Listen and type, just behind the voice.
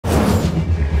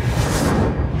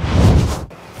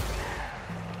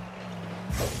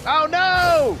Oh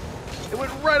no! It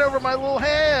went right over my little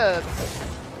head.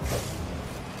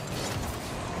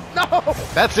 No!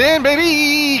 That's in,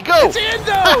 baby! Go! It's in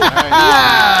though!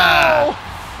 Wow!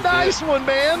 Nice one,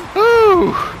 man!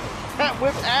 Woo! That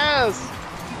whipped ass!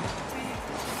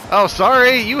 Oh,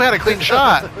 sorry, you had a clean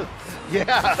shot. Yeah,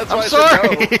 that's why I'm I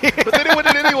sorry. said no. But then it went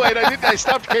in anyway, and I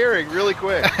stopped caring really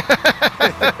quick.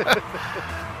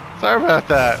 Sorry about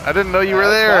that. I didn't know you were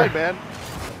That's there. fine, man.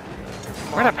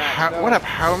 What up,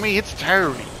 homie? It's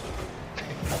Tony.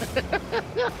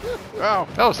 Oh.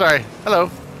 Oh, sorry. Hello.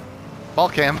 Ball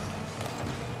cam.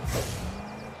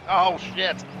 Oh,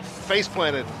 shit. Face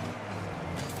planted.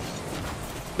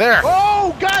 There.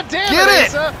 Oh, god damn Get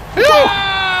it, it! Asa. Woo!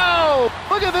 Wow!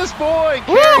 Look at this boy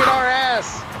carrying Woo! our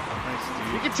ass.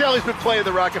 You can tell he's been playing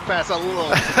the Rocket Pass a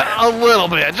little. A little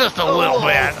bit. Just a little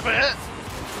bit.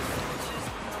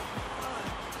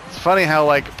 It's funny how,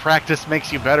 like, practice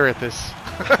makes you better at this.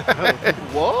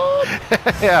 What?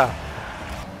 Yeah.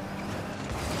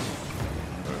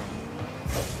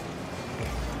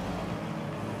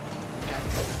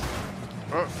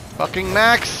 Fucking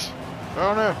Max.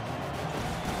 Oh,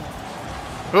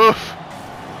 no. Oof.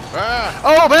 Ah.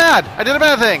 Oh, bad. I did a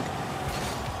bad thing.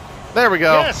 There we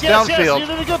go. Yes, yes, Downfield. yes, you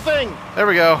did a good thing. There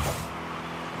we go.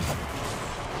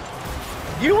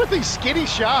 You with these skinny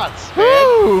shots, man.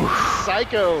 Woo!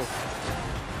 Psycho.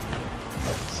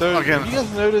 So, Again. have you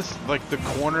guys noticed, like, the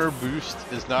corner boost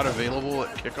is not available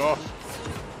at kickoff?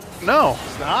 No.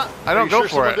 It's not? I don't Are you go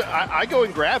for it. I go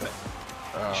and grab it.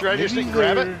 Should I just maybe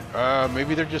grab it?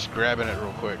 Maybe they're just grabbing it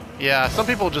real quick. Yeah, some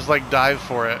people just, like, dive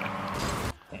for it.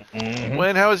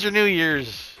 When, how was your New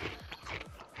Year's?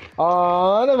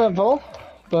 Uneventful,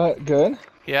 but good.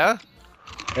 Yeah?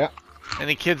 Yeah.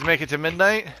 Any kids make it to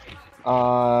midnight?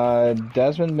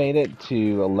 Desmond made it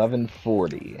to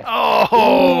 11:40.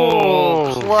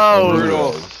 Oh, close.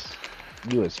 Brutal.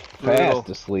 He was Brutal. fast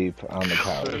asleep on the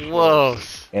couch.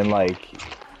 Close. And, like,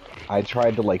 I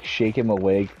tried to, like, shake him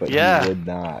awake, but Yeah. he would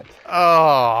not.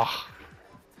 Oh.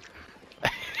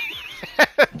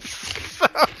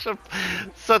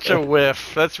 such a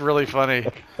whiff. That's really funny.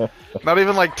 Not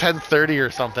even like 10:30 or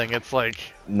something. It's like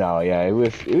No, yeah, it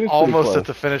was almost pretty at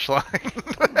the finish line.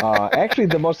 Actually,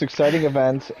 the most exciting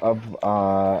event of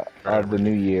the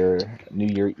New Year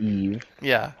Eve,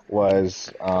 Yeah.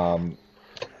 was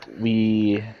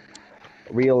we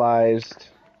realized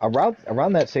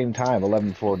around that same time,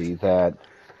 11:40, that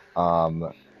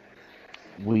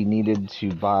we needed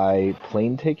to buy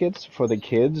plane tickets for the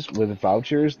kids with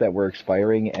vouchers that were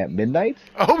expiring at midnight.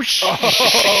 Oh shit.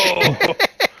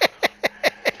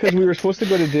 Because we were supposed to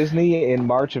go to Disney in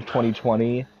March of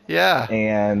 2020, Yeah.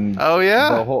 and Oh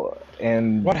yeah. the whole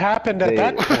and What happened at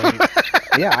that point?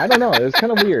 yeah, I don't know. It was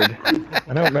kind of weird.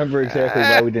 I don't remember exactly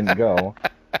why we didn't go.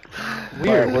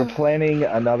 Weird. But we're planning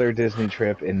another Disney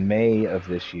trip in May of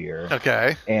this year.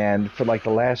 Okay. And for like the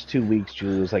last 2 weeks,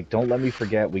 Julie was like, "Don't let me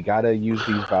forget. We gotta use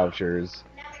these vouchers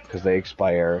because they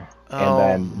expire." Oh, And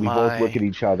then we both my look at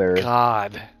each other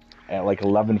God. at like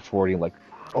 11:40, like,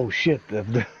 "Oh shit!"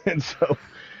 And so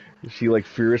she like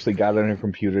furiously got on her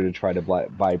computer to try to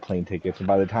buy plane tickets. And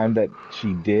by the time that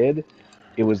she did,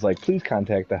 it was like, "Please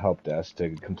contact the help desk to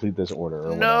complete this order."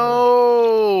 Or whatever.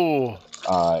 No.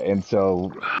 And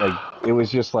so, like, it was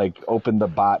just like open the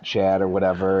bot chat or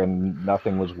whatever, and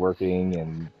nothing was working.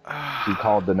 And she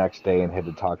called the next day and had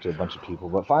to talk to a bunch of people,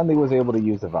 but finally was able to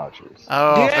use the vouchers.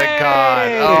 Oh, thank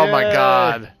God. Oh my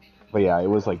God. But yeah, it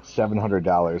was like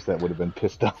 $700 that would have been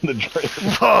pissed down the drain.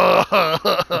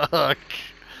 Fuck.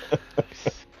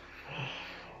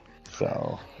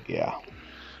 So yeah,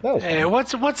 that was Hey, fun.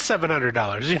 what's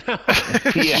 $700? You know?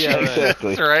 Yeah,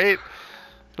 exactly. That's right.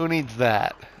 Who needs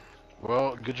that?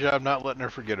 Well, good job not letting her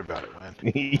forget about it, man.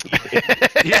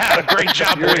 Yeah, great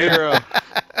job, You're a William. hero.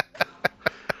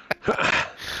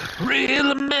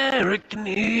 Real American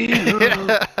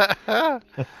hero. All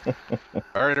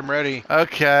right, I'm ready.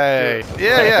 Okay.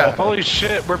 Yeah, yeah. Holy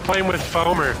shit, we're playing with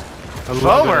Foamer. I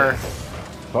love Foamer. it.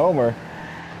 Homer.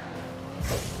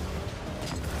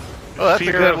 Oh, that's a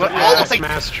Fear good of one. the Oh Ice my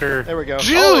Master. There we go.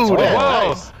 Dude! Oh, it's Whoa. wet.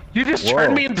 Nice. You just Whoa.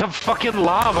 turned me into fucking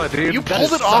lava, dude. You That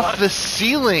pulled it off sucked. the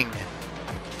ceiling.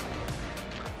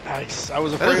 Nice. I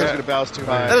was afraid I was going to bounce too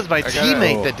high. That is my I got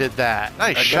teammate it. that did that.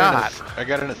 Nice I shot.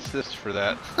 got an assist for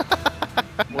that.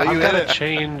 Well, I'm you hit gonna it.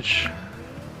 change.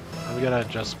 I'm gonna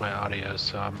adjust my audio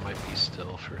so I might be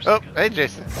still for a Oh, second. hey,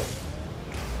 Jason.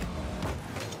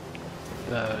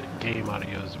 The game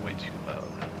audio is way too loud.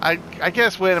 I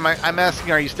guess when I'm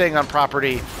asking, are you staying on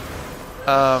property,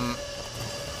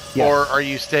 Yes. or are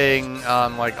you staying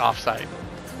on like offsite?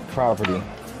 Property.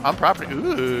 On property.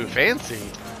 Ooh, fancy.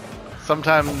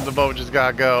 Sometimes the boat just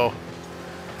gotta go.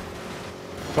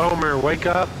 Foamer, wake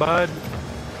up, bud.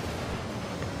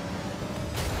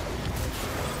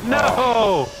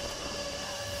 No!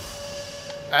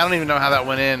 I don't even know how that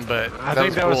went in, but I that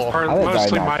think that was was cool.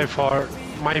 mostly died my now. fart.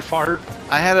 My fart.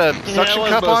 I had a suction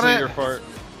cup on it, Your fart.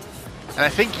 and I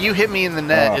think you hit me in the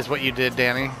net Oh. is what you did,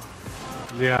 Danny.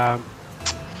 Yeah.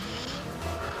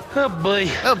 Oh boy.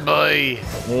 Oh boy.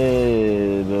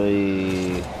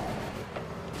 Boy.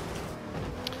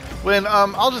 When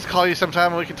I'll just call you sometime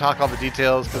and we can talk all the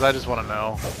details because I just want to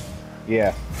know.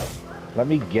 Yeah. Let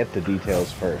me get the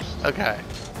details first. Okay.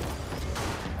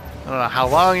 I don't know how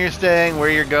long you're staying, where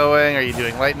you're going. Are you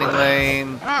doing Lightning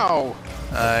Lane? Ow!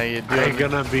 You Are doing you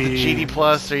gonna the be GD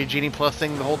Plus? Are you GD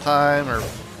Plusing the whole time, or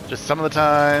just some of the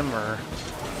time, or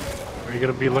Are you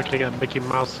gonna be looking at Mickey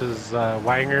Mouse's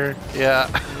Wanger? yeah?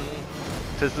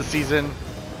 'Tis the season.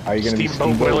 Are you gonna be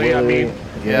Steamboat Steamboat Willie, I mean.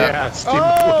 Yeah. Steamboat.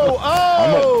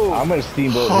 Oh! I'm gonna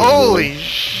Steamboat. his Holy Willie.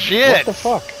 shit! What the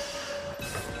fuck?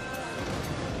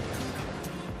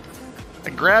 I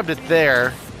grabbed it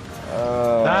there.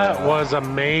 That was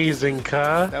amazing,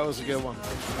 cuh. That was a good one.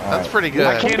 That's pretty good.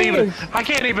 I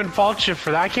can't even fault you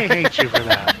for that. I can't hate you for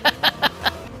that.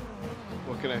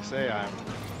 What can I say? I'm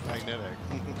magnetic.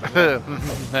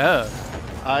 No.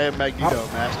 I am Magneto,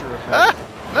 master of Ah,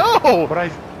 magic. no! But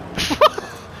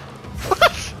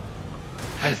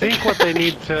I think what they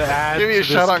need to add Give me a to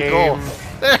shot this on game. goal.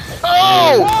 There.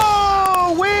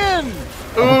 Oh! Whoa! Win!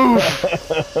 Oof!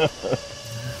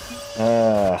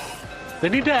 They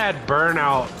need to add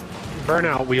burnout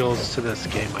wheels to this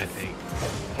game. I think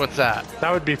What's that?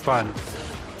 that would be fun.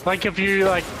 Like if you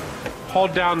like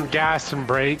hold down gas and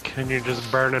brake and you're just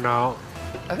burning out.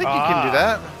 I think you can do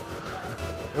that.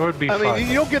 It would be I fun. mean,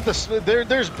 you don't get the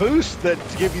there's boosts that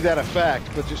give you that effect,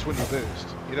 but just when you boost.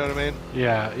 You know what I mean?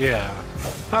 Yeah, yeah.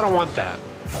 I don't want that.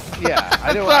 Yeah,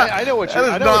 I know. That's not- I know what you.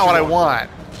 That is not what I want.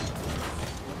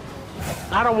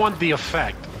 I don't want the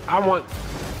effect. I want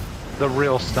the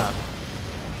real stuff.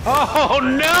 Oh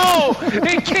no!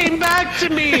 It came back to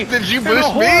me. Did you in a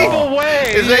boost me? horrible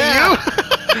way. Is that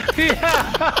you?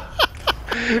 Yeah.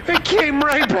 It came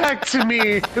right back to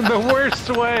me in the worst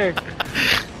way.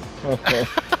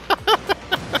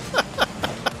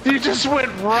 You just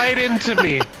went right into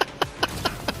me.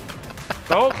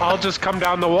 Oh, I'll just come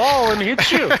down the wall and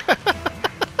hit you.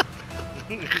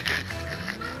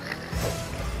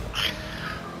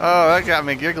 Oh, that got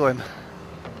me giggling.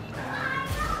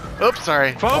 Oops,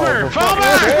 sorry. Foamer! Oh,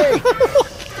 Foamer!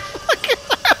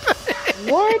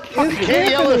 What is You can't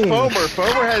yell at happening? Foamer.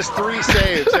 Foamer has 3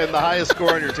 saves and the highest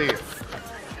score on your team.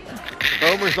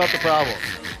 Foamer's not the problem.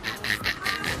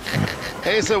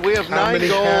 Hey, so we have How 9 many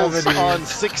goals cavities? on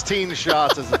 16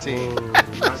 shots as a team. Ooh, not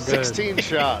good. 16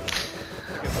 shots.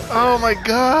 Oh my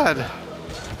god.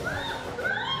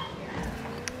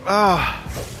 Oh.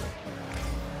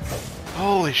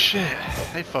 Holy shit.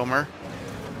 Hey, Foamer.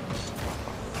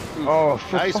 Oh,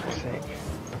 for Nice fuck's one. sake.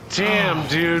 Damn,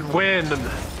 dude, win.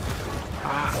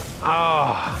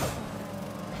 Oh.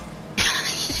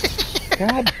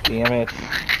 God damn it.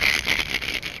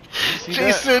 See that?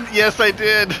 Jason, yes, I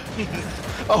did.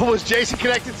 Oh, was Jason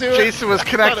connected to it? Jason was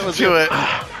connected was to it.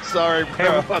 Sorry,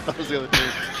 bro. I thought that was the other team.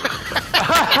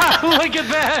 Look at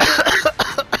that.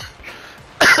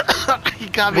 He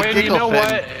got me Win, you know giggle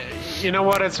what? You know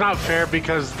what? It's not fair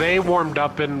because they warmed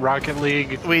up in Rocket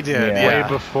League We did, Yeah. way yeah.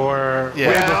 before. Yeah.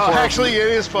 Way Yeah, before. actually, it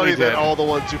is funny We that did. all the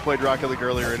ones who played Rocket League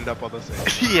earlier ended up on the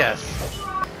same. Yes.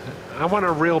 I want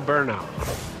a real burnout.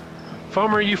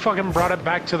 Foamer, you fucking brought it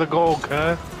back to the goal,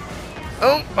 cuh.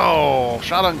 Oh,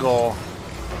 shot on goal.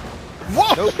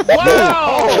 Whoa!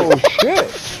 Wow! Oh,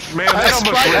 shit. Man, that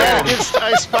almost ran.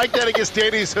 I spiked that against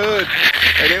Danny's hood,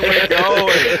 and it went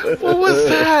going. What was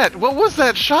that? What was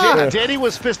that shot? Danny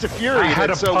was Fist of Fury, I had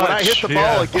and a so when I hit punch, the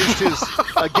ball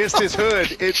yeah. against his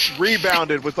hood, it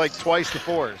rebounded with like twice the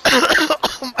force.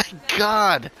 Oh my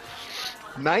god.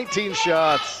 19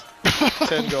 shots,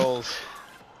 10 goals.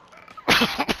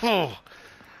 Oh,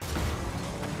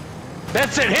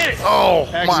 That's it, hit it! oh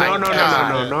my No, no,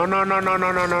 god. no, no, no, no,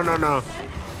 no, no, no, no, no.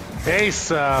 Ace,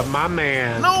 my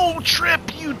man. No, Trip,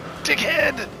 you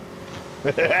dickhead.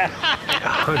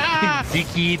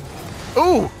 Dicky.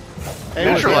 Ooh, Hey,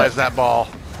 neutralize that ball.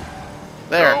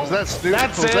 There. Was that Snoopy?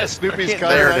 That's Was that it. Snoopy's There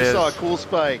cutter? it I is. saw a cool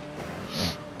spike.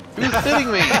 Who's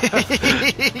hitting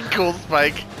me? Cool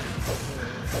Spike.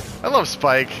 I love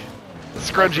Spike. The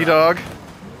scrungy dog.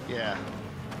 Yeah,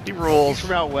 He he's rules.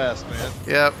 from out west, man.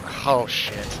 Yep. Oh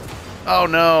shit. Oh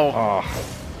no. Oh,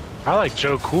 I like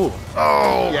Joe Cool.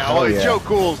 Oh. Yeah, Oh, oh, yeah. Joe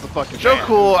Cool's the fucking Joe man.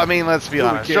 Cool, I mean, let's be Cool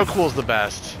honest. kid. Joe Cool's the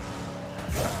best.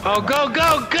 Oh, go,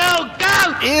 go, go,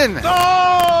 go! In.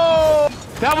 Oh!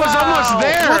 That was almost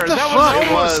there. What the that fuck? was It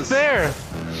almost was. there.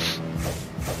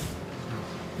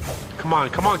 Come on,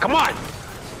 come on, come on.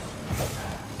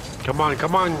 Come on,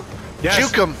 come on. Yes.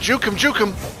 Juke him, juke him, juke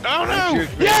him. Oh no!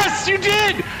 Yes, you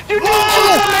did! You did!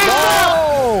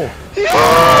 No!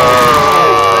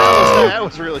 That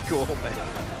was really cool,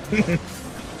 man.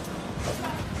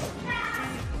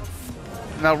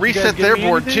 Now reset their me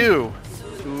board anything?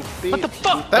 too. What the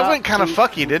fuck? That went kind of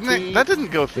fucky, didn't it? That didn't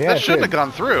go. Yeah, That it shouldn't have did.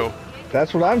 gone through.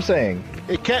 That's what I'm saying.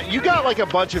 It can't. You got like a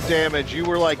bunch of damage. You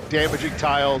were like damaging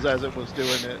tiles as it was doing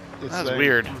it. Its That was thing.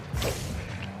 weird.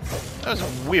 That was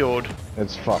weird.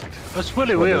 It's fucked. That's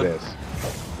really What it weird. is.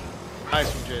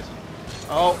 Nice one, Jason.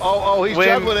 Oh, he's Win.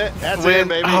 juggling it. That's Win. it,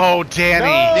 baby. Oh, Danny.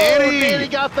 No, Danny. Danny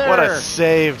got there. What a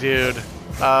save, dude.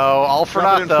 Oh, all for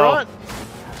Drop it naught in though. front.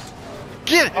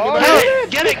 Get it. Oh,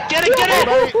 Get it! Get it! Get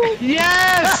it!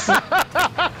 Yes!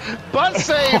 Butt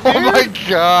save, Oh dude. my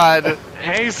god.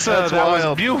 Asa, That's that was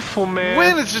wild. beautiful, man.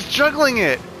 Win is just juggling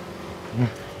it.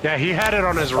 Yeah, he had it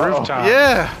on his rooftop.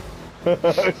 Yeah.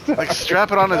 Like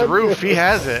strap it on his roof. He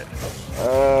has it.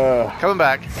 Coming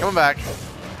back. Coming back.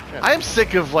 I am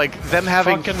sick of like them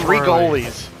having Fucking 3 Riley.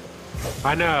 goalies.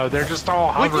 I know, they're just all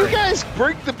When hovering. you guys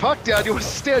break the puck down, you want to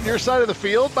stay on your side of the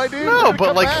field, my dude? No, but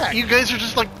Come like back. you guys are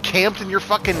just like camped in your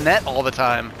fucking net all the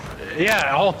time.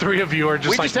 Yeah, all 3 of you are just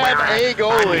we like, just have a I'm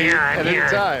goalie here, at I'm any here.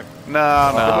 time.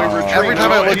 No, we no. retreat. Every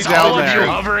time I look It's down all of you there,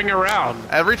 hovering around.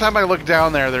 every time I look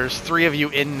down there, there's 3 of you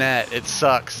in net. It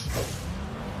sucks.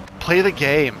 Play the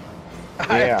game.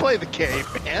 Yeah. I play the game,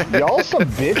 man. Y'all some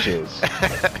bitches.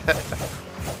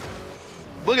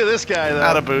 Look at this guy, though.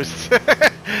 Out of boost.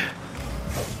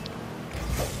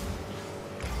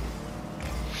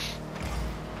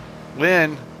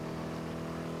 Win.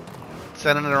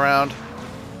 Sending it around.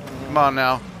 Come on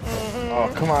now.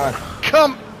 Oh, come on.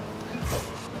 Come.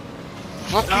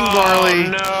 Fucking Oh, Barley.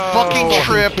 no. Fucking Are you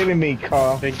trip. kidding me,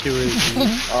 Carl? Thank you, Izzy.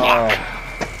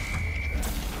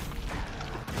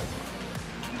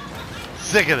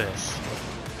 Sick of this.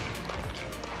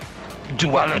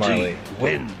 Duality Marley.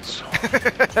 wins.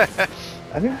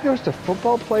 I think there was a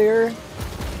football player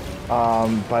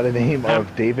by the name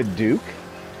of David Duke,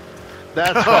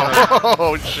 That's funny.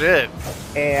 Oh shit.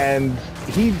 and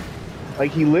he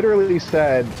literally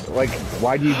said, like,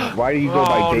 why do you go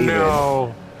by Oh David?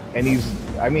 no. And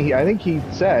I think he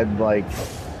said, like,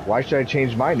 why should I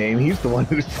change my name? He's the one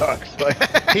who sucks. Like,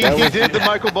 He did the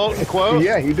Michael Bolton quote?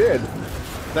 yeah, he did.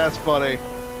 That's funny.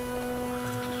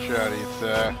 Good shot,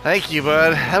 Ethan. Thank you,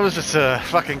 bud. That was just a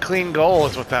fucking clean goal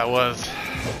is what that was.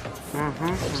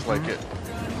 Looks like it.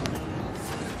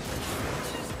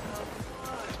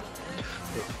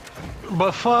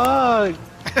 But fuck.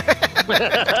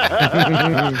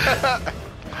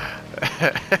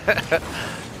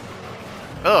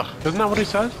 Ugh. Isn't that what he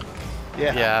says?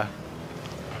 Yeah. Yeah.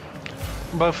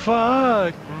 But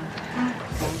fuck.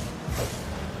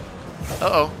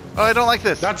 Uh-oh. Oh, I don't like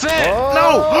this. That's it.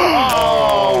 No!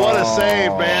 Oh, what a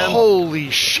save, man. Holy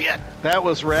shit. That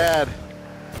was rad.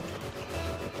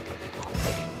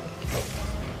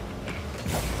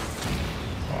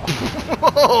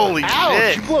 Holy Ouch,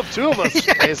 shit. you blew up 2 of us,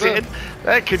 Yeah, I Asa. did.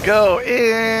 That could go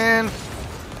in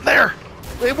there.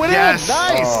 It went Yes. in.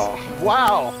 Nice. Oh.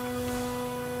 Wow.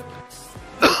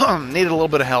 Needed a little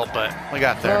bit of help, but we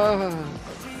got there.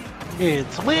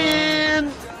 It's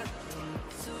win.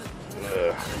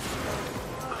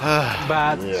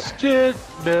 But shit,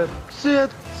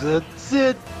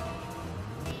 sit.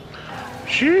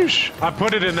 Sheesh. I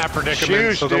put it in that predicament,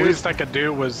 Sheesh, so the dude. least I could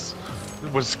do was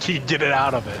get it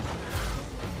out of it.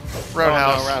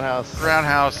 Roadhouse. Oh, no, roundhouse.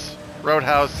 Roundhouse.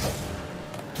 Roadhouse.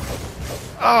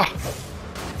 Oh.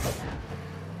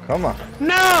 Come on. No,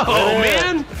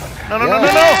 man. No, no, no, no,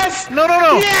 Yes! no. No, no,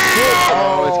 no.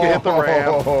 Oh, it's gonna hit the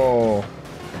ramp. Oh.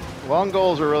 Long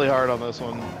goals are really hard on this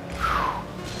one.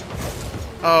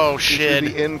 Oh, Due to shit.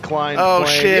 The incline. Oh,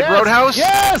 plane. shit. Yes! Roadhouse?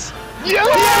 Yes. Yes.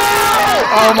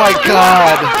 Oh, my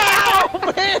God. Oh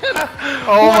man.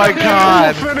 Oh, my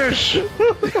God. Finish.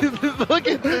 Look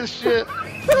at this shit.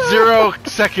 0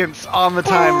 seconds on the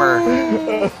timer.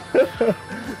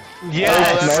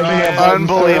 Yes. that's Nice. nice.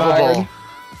 Unbelievable.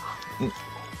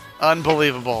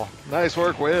 Unbelievable. Nice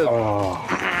work, Wiz. Oh.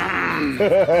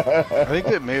 I think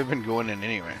that may have been going in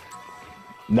anyway.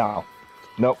 No.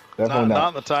 Nope. Definitely Not not.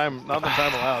 in the time. Not in the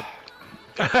time allowed.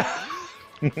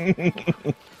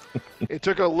 It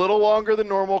took a little longer than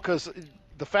normal because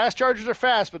the fast chargers are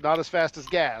fast, but not as fast as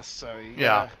gas. So you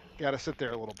gotta sit there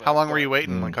a little bit. How long were you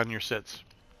waiting, like, on your sits?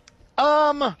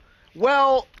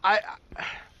 Well,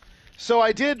 So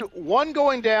I did one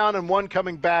going down and one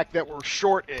coming back that were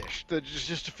short-ish,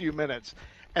 just a few minutes.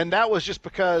 And that was just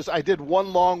because I did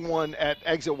one long one at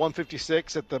exit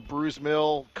 156 at the Bruce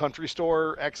Mill Country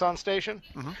Store Exxon station.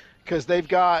 Because they've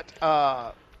got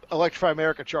Electrify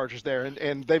America chargers there.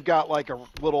 And they've got like a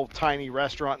little tiny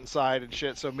restaurant inside and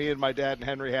shit. So me and my dad and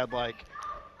Henry had like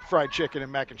fried chicken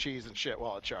and mac and cheese and shit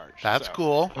while it charged. That's so,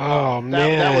 cool. Oh,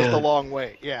 man. That was the long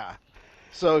wait, yeah.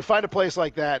 So find a place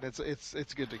like that, and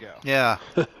it's good to go. Yeah.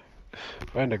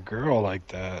 Find a girl like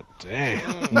that.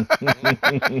 Damn.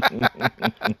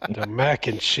 The mac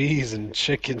and cheese and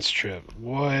chicken strip.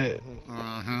 What?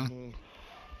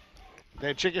 They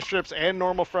had chicken strips and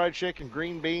normal fried chicken,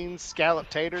 green beans, scallop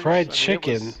taters. Fried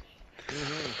chicken.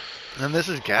 And this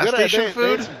is gas station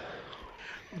food?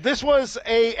 This was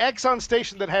a Exxon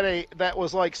station that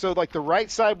was like, so like the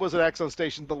right side was an Exxon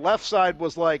station, the left side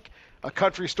was like a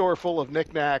country store full of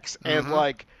knickknacks and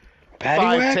like Patty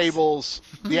 5 wax? tables.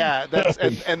 Yeah, that's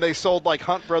and they sold like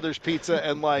Hunt Brothers pizza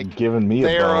and like Giving me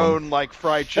their a bone. own like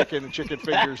fried chicken and chicken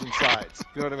fingers and sides.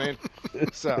 You know what I mean?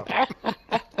 So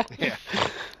yeah.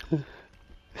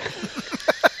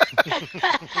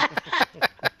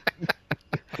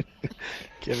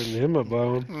 Giving him a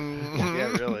bone.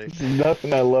 Yeah, really. There's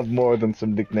nothing I love more than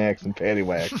some knickknacks and patty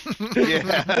wax.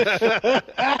 Yeah.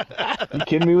 You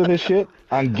kidding me with this shit?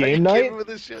 On game night? Kidding with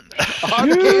this shit? On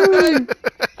game night?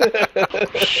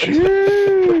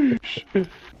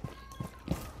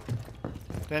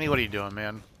 Danny, what are you doing,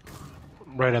 man?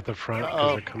 Right at the front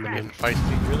because they're coming in.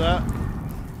 Feisty. Hear that?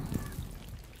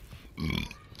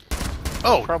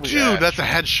 Oh, Probably dude, Ash. that's a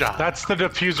headshot. That's the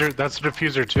diffuser. That's the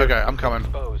diffuser too. Okay, I'm coming.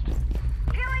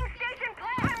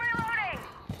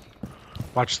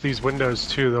 Watch these windows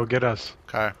too. They'll get us.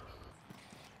 Okay.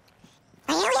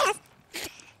 Oh,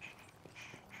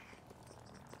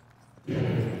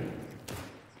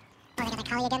 they got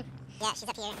Collie again? Yeah, she's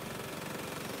up here.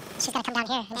 She's gotta come down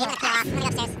here. I'm gonna clear off. I'm gonna go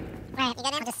upstairs. Alright, you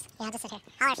good now? I'll just sit here.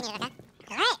 Holler if you need it, okay?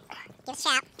 Alright. Give us a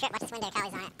shout. Trip, watch this window.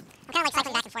 Collie's on it. I'm kinda like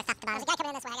cycling back and forth top to bottom. There's a guy coming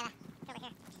in this way. I gotta go over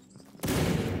here.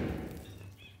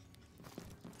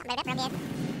 Something baby, rub me in.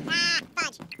 Ah,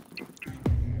 fudge.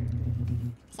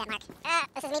 See that mark?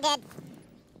 This is me dead.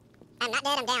 I'm not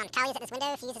dead, I'm down. Collie's at this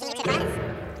window. If he uses any clearance.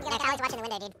 Yeah, Collie's watching the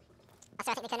window, dude.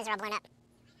 Also, I think the coders are all blown up.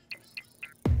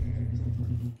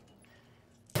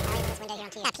 Collie's in this window here on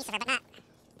two. Got a piece of her, but not.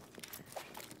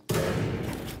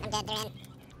 I'm dead, they're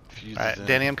in. Alright,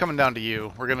 Danny, I'm coming down to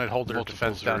you. We're gonna hold their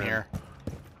defense down here.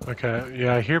 Okay.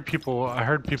 Yeah, I heard people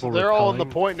So they're all on the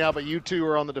repelling. point now, but you two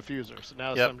are on the diffuser. So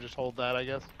now it's Yep. time to just hold that, I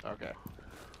guess? Okay.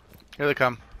 Here they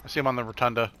come. I see them on the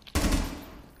rotunda.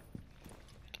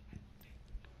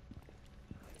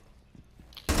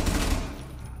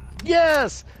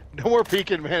 Yes! No more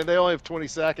peeking, man. They only have 20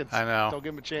 seconds. I know. Don't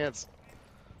give them a chance.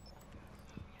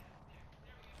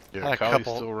 I got Yeah, a Kylie's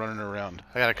couple- still running around.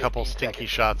 I got a couple stinky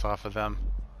shots off of them.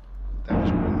 That was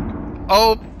quick.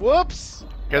 Oh! Whoops!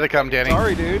 Here they come, Danny.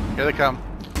 Sorry, dude. Here they come.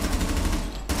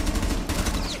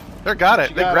 They got it.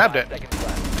 You They got grabbed it.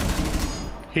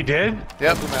 He did?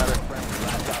 Yep. Doesn't matter.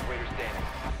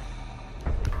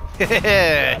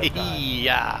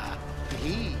 Yeah.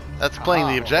 That's playing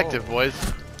the objective, boys.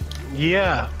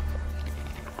 Yeah.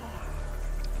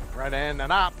 Right in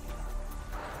and up.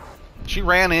 She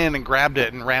ran in and grabbed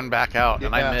it and ran back out,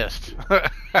 and I Yeah. missed.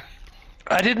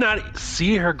 I did not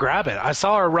see her grab it. I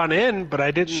saw her run in, but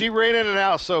I didn't. She ran in and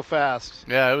out so fast.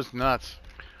 Yeah, it was nuts.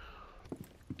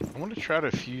 I want to try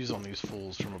to fuse on these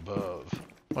fools from above.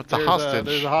 What's a There's hostage?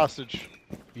 There's a hostage.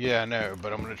 Yeah, I know,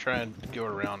 but I'm going to try and go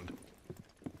around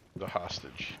the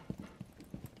hostage.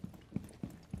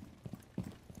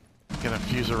 Gonna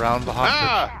fuse around the hostage.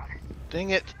 Ah!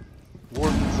 Dang it!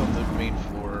 Warden's on the main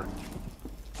floor.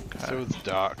 So is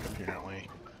Doc, apparently.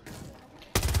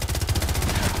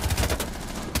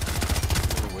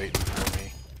 They're waiting for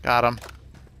me. Got him.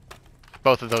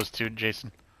 Both of those two,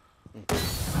 Jason. Cool.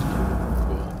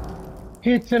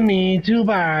 It's a me too,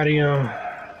 Mario.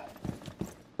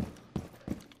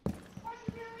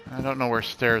 I don't know where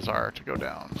stairs are to go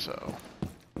down, so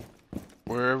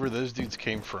Wherever those dudes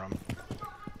came from.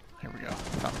 here we go.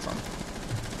 Found some.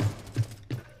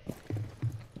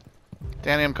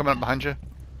 Danny, I'm coming up behind you.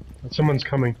 Someone's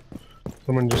coming.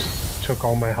 Someone just took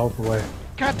all my health away.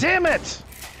 God damn it!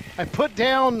 I put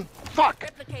down. Fuck!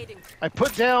 I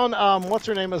put down, what's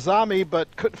her name, Azami,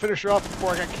 but couldn't finish her off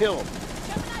before I got killed.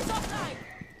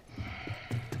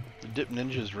 The Dip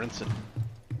Ninja's rinsing.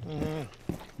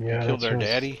 Yeah, Killed that our was-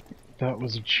 daddy. That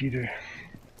was a cheater.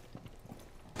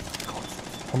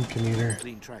 Pumpkin eater.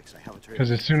 Because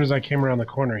as soon as I came around the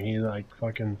corner, he like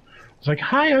fucking was like,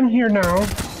 "Hi, I'm here now."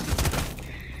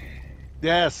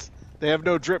 Yes. They have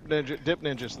no dip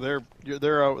ninjas.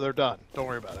 So they're done. Don't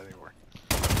worry about it anymore.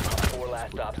 4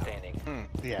 last stop standing.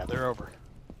 Yeah, they're over.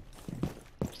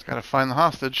 Just gotta find the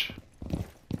hostage.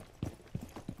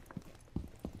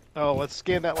 Oh, let's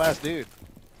scan that last dude.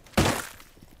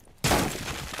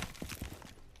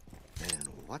 And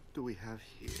what do we have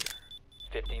here?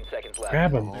 15 seconds left.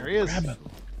 Grab him. There he is. Grab him.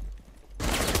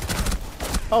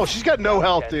 Oh, she's got no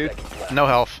health, 10 dude. seconds left. No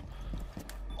health.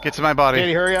 Get to my body.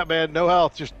 Katie, hurry up, man. No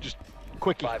health. Just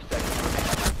quickie. 5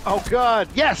 seconds. Oh God.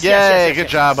 Yes. Yay! Yes. Good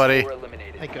job, buddy. 4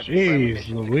 eliminated. Thank goodness. Jeez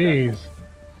Louise.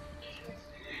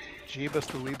 Jeebus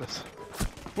the Weebus.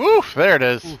 Woof! There it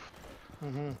is.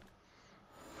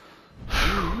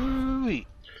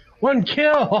 One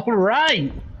kill. All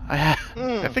right.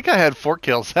 I think I had 4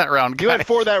 kills that round. You had guys.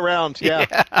 4 that round. Yeah.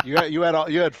 Yeah. You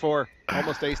had 4.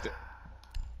 Almost aced it.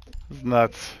 It's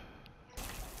nuts.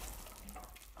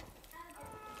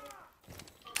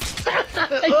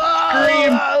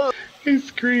 Screamed. He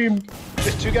screamed.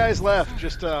 Just 2 guys left.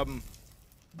 Just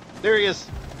there he is.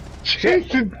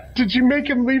 Jason, did you make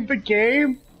him leave the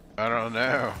game? I don't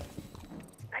know.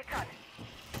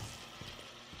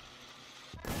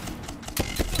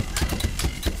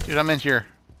 Dude, I'm in here.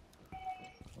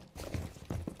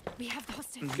 We have the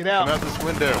hostage. Get Come out out. this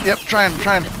window. Yep, trying.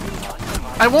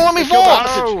 I won't let me Kill the fall!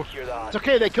 hostage. Secure the It's hostage.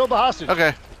 okay. They killed the hostage.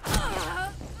 Okay,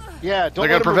 Yeah. Don't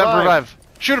they're let gonna him prevent revive.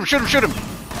 Shoot him, shoot him, shoot him!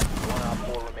 1 op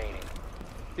 4 remaining.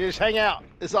 You just hang out.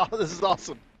 This is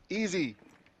awesome. Easy.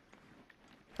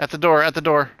 At the door, at the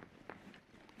door.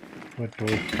 What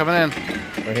door? Coming in.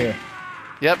 Right here.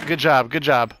 Yep, good job, good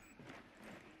job.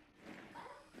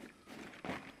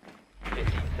 15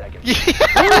 seconds.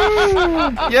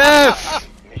 Yes!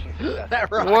 Mission successful. That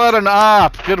right. What an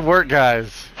op! Good work,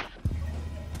 guys.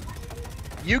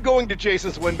 You going to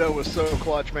Jason's window was so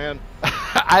clutch, man.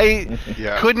 I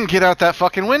Yeah. couldn't get out that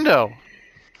fucking window.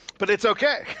 But it's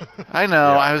okay. I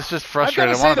know, I was just I've got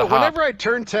frustrated. to I say wanted that to hop. whenever I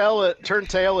turn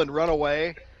tail and run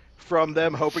away from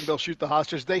them, hoping they'll shoot the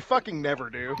hostage, they fucking never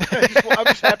do. I'm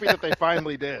just happy that they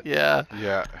finally did. Yeah.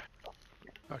 Yeah.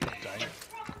 Fucking dang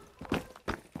it.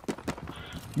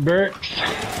 Burks.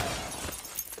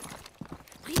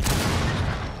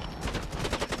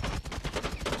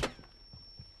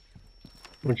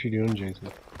 What you doing, Jason?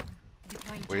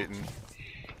 Waiting.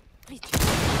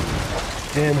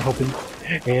 And hoping.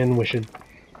 And wishing.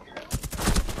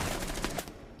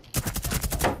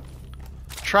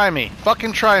 Try me.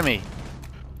 Fucking try me.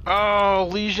 Oh,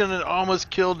 Legion had almost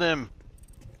killed him.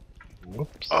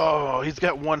 Whoops. Oh, he's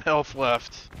got 1 health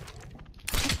left.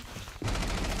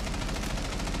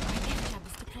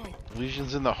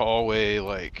 Legion's in the hallway,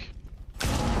 like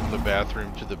from the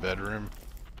bathroom to the bedroom.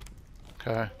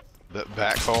 Okay. That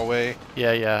back hallway.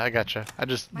 Yeah, yeah, I gotcha. I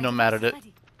just nomaded it.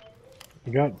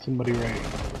 You got somebody right.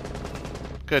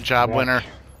 Good job, Yeah. winner.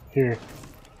 Here.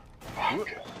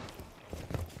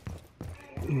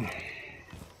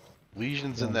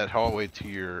 Legion's in that hallway to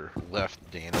your left,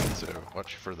 Danny, so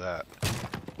watch for that.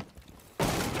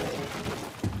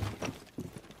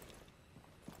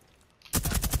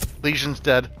 Legion's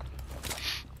dead.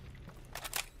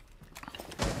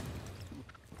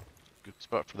 Good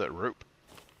spot for that rope.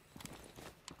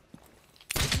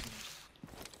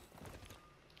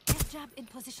 Jab in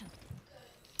position.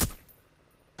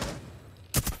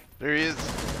 There he is.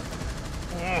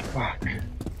 Fuck.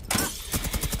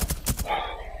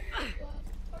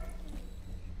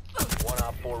 1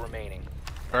 op 4 remaining.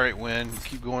 Alright, Win.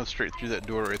 Keep going straight through that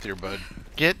door right there, bud.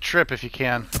 Get Trip if you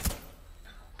can.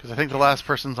 Because I think the last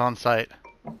person's on site.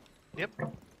 Yep.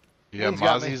 Yeah, Win's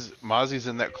got me. Mozzie's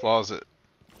in that closet.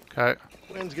 Okay.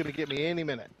 Wynn's gonna get me any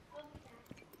minute.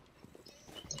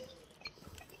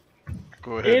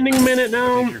 Go ahead. Ending minute I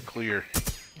now. think you're clear.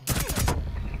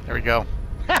 There we go.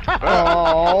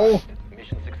 Oh.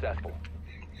 Mission successful.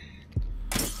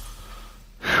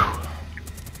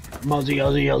 Muzzy,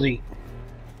 Ozzy, Ozzy.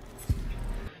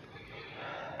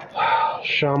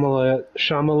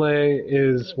 Shyamalan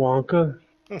is Wonka.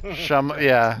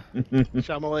 Yeah.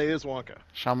 Shyamalan is Wonka.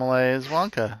 Shyamalan is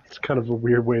Wonka. It's kind of a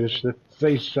weird way to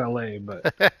say chalet,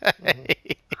 but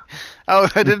Oh,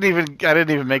 I didn't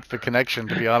even make the connection,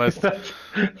 to be honest.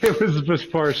 it was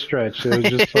just far stretch. It was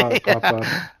just pop up.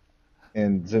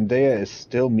 And Zendaya is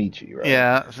still Michi, right?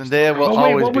 Yeah, Zendaya will Oh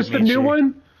wait, always what be was the new Michi.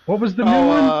 one? What was the new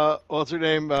one? What's her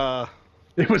name?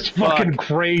 It was fucking fuck.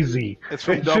 crazy. It's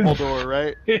from ins- Dumbledore,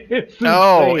 right? It's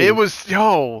No, insane. it was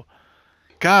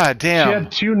God She damn.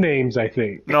 had 2 names, I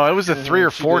think. No, it was a 3 or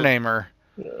she 4 did. namer.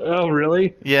 Oh,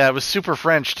 really? Yeah, it was super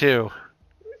French too.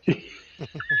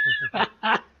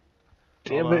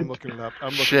 Damn Hold on, it. I'm looking it up. I'm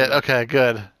looking Shit. it up. Okay,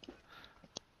 good.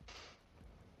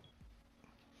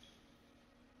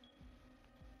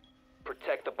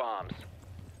 bombs.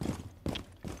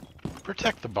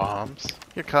 Protect the bombs.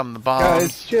 Here come the bombs.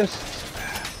 Guys, just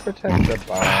protect the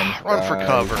bombs. Run for guys.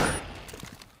 cover.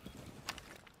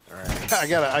 I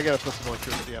gotta put some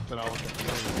electricity up, then I'll look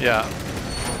at the Yeah.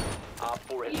 Op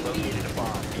 4 has located a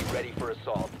bomb. Be ready for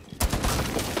assault.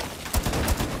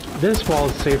 This wall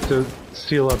is safe to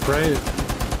seal up, right?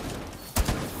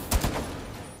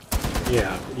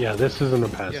 Yeah, this isn't a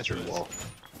pass-through Yes, it is. wall.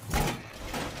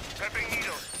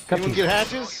 Got Anyone get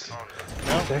hatches?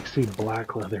 No? Sexy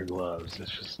black leather gloves.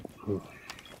 It's just... ooh.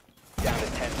 Down to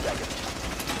 10 seconds.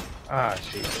 Ah,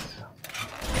 jeez.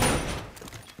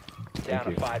 Down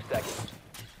to you. 5 seconds.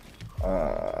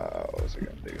 What was I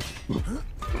gonna do?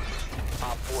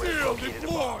 Op 4 has located a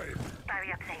bomb.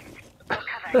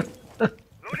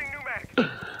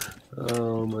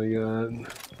 Oh my god.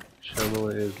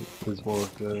 Chevrolet is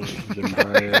Volta,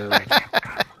 Zendaya.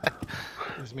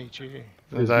 It's Michi.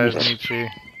 There's Michi.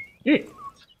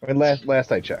 I mean,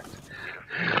 last I checked.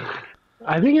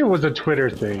 I think it was a Twitter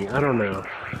thing. I don't know.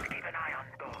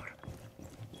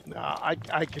 Nah, I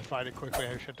can find it quickly.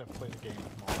 I should have played the game.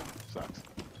 Sucks.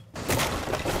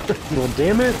 Well,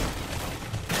 damn it.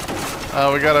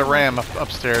 We got a ram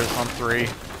upstairs on 3.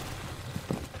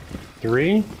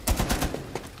 3?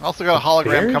 Also got a hologram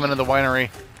Upstairs? coming to the winery.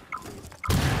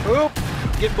 Oop!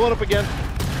 Getting blown up again.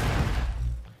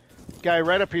 Guy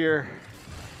right up here.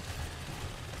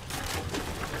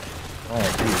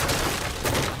 Oh, geez.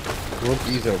 Whoop,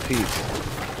 Ezo Pete.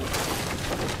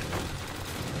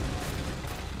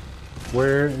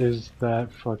 Where is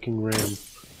that fucking ram?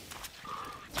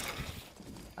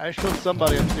 I showed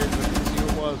somebody upstairs, but I didn't see who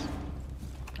it was.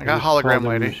 I got just saw hologram them-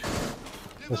 lady.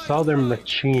 I saw their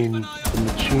machine go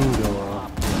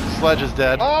off. Sledge is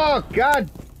dead. Oh, god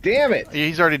damn it!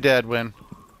 He's already dead, Win.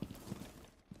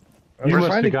 You We're must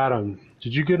trying have to- got him.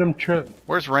 Did you get him, Trent?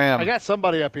 Where's Ram? I got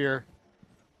somebody up here.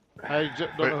 I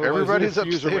don't know who it was. Everybody's Either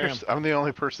Fuse or Ram. upstairs. I'm the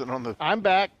only person on the. I'm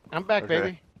back. I'm back, Okay.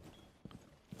 baby.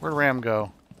 Where'd Ram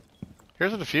go?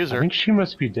 Here's a I diffuser. think she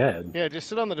must be dead. Yeah, just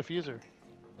sit on the diffuser.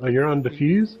 Oh, you're on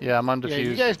defuse? Yeah, I'm on Yeah,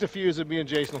 you diffuse. guys defuse and me and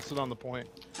Jason will sit on the point.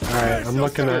 Alright, I'm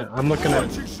looking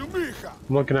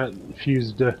at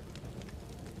fused. You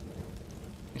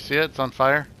see it? It's on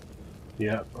fire.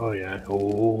 Yeah. Oh yeah.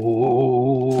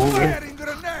 Oh.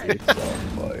 It's on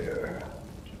fire.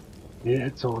 Yeah,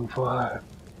 it's on fire.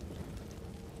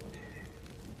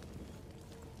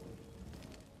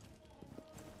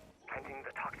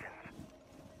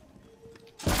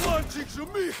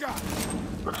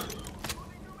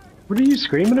 What are you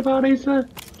screaming about, Asa?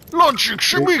 Launching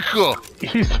Shamika!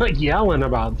 He's like yelling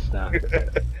about stuff.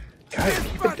 Guys,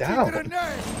 keep it down.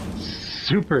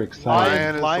 Super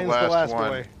excited. Lion is the last one.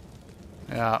 boy.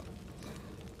 Yeah.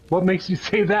 What makes you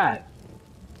say that?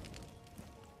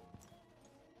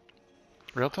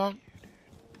 Real talk?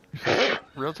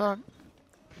 Real talk?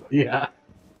 Yeah.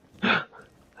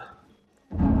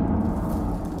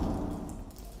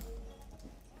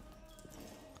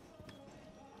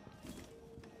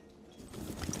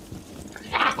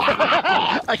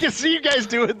 I can see you guys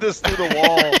doing this through the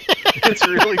wall. It's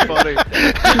really funny.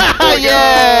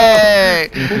 Yay!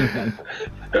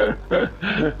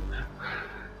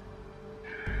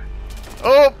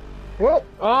 Oh! Well,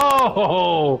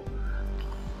 Oh!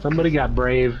 Somebody got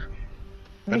brave.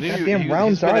 how many Dude, goddamn he's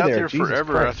rounds been are out there? there Jesus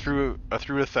forever. Christ. I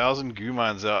threw 1,000 goo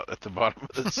mines out at the bottom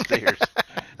of the stairs.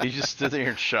 He just stood there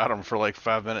and shot them for like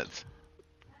 5 minutes.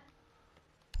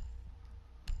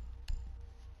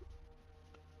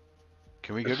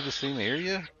 Can we go to the same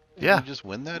area? Yeah. Can we just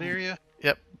win that area?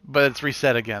 Yep. But it's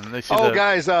reset again. They see Oh, the...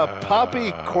 guys,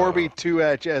 Poppy Corby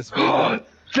 2H SV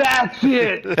That's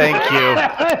it! Thank you.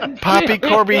 Poppy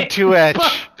Corby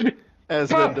 2H. as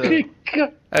Vinda.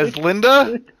 As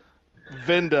Linda?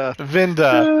 Vinda.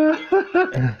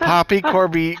 Vinda. Poppy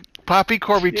Corby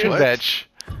 2H.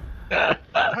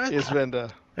 Is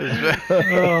Vinda.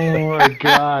 Oh my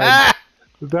god.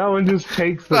 That one just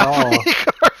takes it all.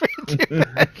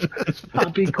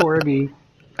 Poppy Corby.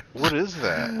 What is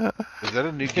that? Is that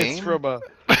a new game? It's from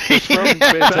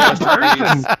Fantastic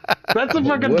Beasts. That's a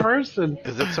fucking What? person.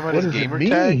 Is that What somebody's does it gamer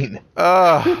tag? mean?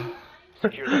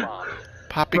 Secure the bomb.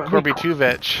 Poppy Corby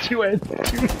 2H.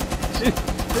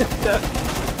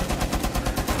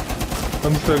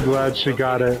 I'm so glad she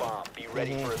got it. Bomb. Be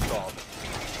ready for assault.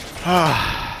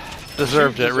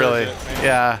 Deserved She it, really. deserved it, man.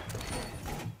 Yeah.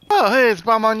 Oh, hey, it's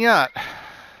Bamanyat.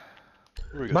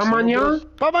 Bamanya?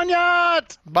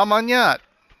 Babanyat! Bamanyat.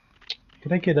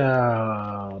 Can I get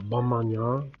a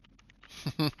Bamanya?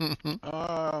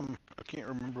 I can't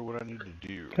remember what I need to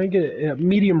do. Can I get a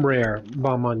medium rare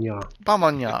Bamanya?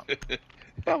 Bamanyat.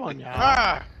 Babanyat.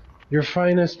 Ah! Your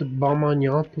finest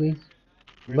Bamanya, please.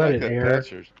 Let it air.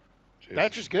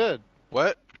 Thatcher's good.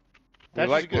 What? Thatcher's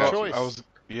like a good Well, choice.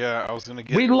 I was gonna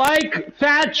get. We like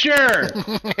Thatcher!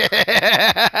 Get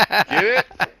it?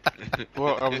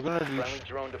 Well, I was gonna do. Friendly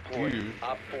drone deployed. Fuse.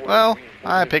 Op 4 Well, reinforced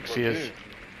I picked location.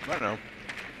 Fuse. I know.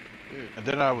 And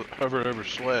then I hovered over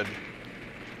sled.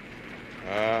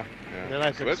 Yeah. Then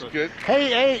I So think that's so. good.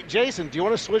 Hey, Jason, do you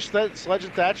want to switch that Sledge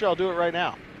and Thatcher? I'll do it right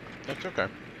now. That's okay.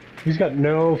 He's got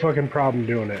no fucking problem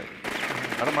doing it.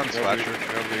 I don't mind slasher.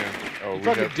 Oh, You we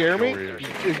fucking have dare me? no readers.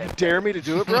 You dare me to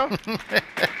do it, bro?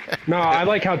 No, I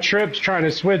like how Tripp's trying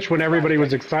to switch when everybody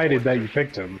was excited that you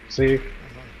picked him. See?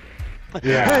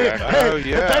 Yeah. Hey, Oh,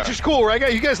 yeah. Thatcher's cool,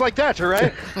 right? You guys like Thatcher,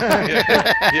 right?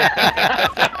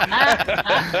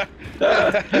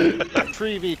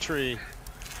 Tree v tree.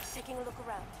 Taking a look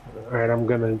around. Alright, I'm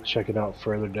gonna check it out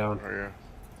further down. Oh, yeah.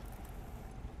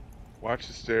 Watch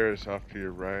the stairs off to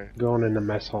your right. Going in the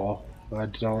mess hall. I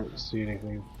don't see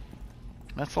anything.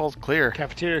 That's all clear.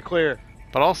 Cafeteria clear.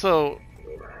 But also,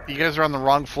 you guys are on the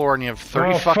wrong floor and you have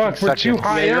 30 Oh, fucking fuck, we're seconds. too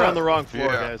high. Yeah, you're up. on the wrong floor,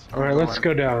 Yeah. guys. Alright, let's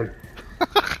go down. We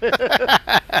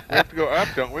have to go up,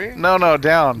 don't we? No,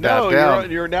 down, No, down.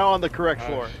 you're now on the correct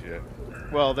floor. Oh, shit.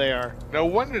 Well, they are. No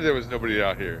wonder there was nobody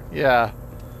out here. Yeah.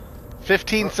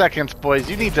 15 seconds, boys.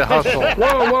 You need to hustle.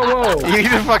 Whoa! You need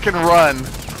to fucking run.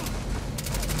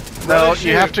 No, is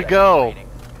you you? have to go.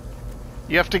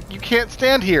 You can't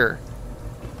stand here.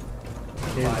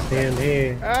 Can't stand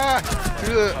here. Ah!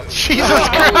 Through the... Jesus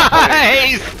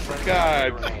Christ!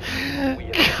 God!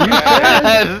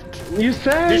 You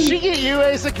said? Did she get you,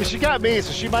 Asa? Because she got me,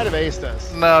 so she might have aced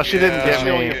us. No, she didn't Yeah.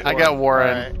 get me. I got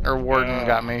Warren. Alright. Or Warden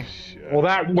got me. Shit. Well,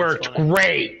 that worked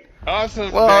great.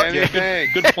 Awesome, Well, Danny, yeah,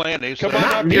 thanks. Good plan, Ace. Come on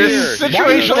up me. Your here. Why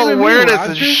are you situational blaming me, awareness is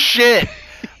Roger? shit.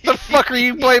 The fuck are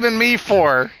you blaming me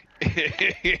for?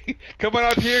 Come on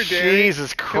up here, Danny.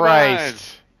 Jesus Come on.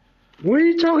 Christ. What are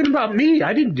you talking about me?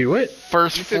 I didn't do it.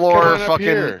 First You said floor come on up fucking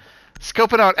here.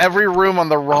 scoping out every room on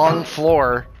the wrong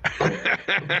floor.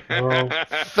 Well,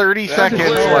 30 That's seconds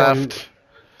clear. left.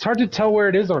 it's hard to tell where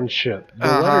it is on shit. The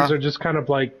Uh-huh. letters are just kind of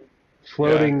like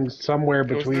floating somewhere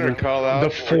Wasn't between there a call out the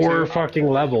or four two? fucking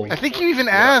levels. I think you even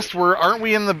asked, are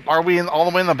we all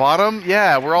the way in the bottom?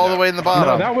 Yeah, we're all the way in the bottom.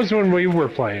 No, that was when we were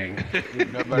playing.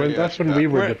 That's when we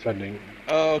were Where- defending.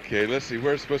 Oh, okay, let's see.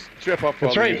 We're supposed to trip up.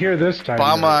 It's right here this time.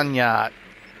 Bomanyat.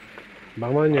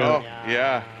 Bamanya. Oh,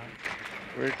 yeah.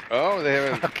 Oh, they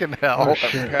haven't. Fucking hell. Oh,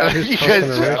 shit. You Just guys fucking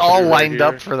just around. all Right lined here.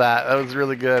 up for that. That was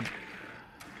really good.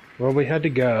 Well, we had to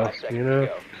go, 5 seconds you to know.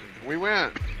 go. We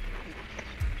went.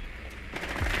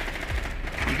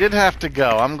 You did have to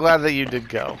go. I'm glad that you did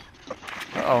go.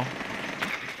 Uh-oh.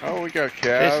 Oh, we got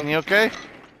Jason, Cav. you okay?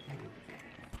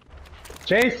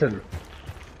 Jason!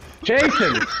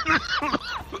 Jason!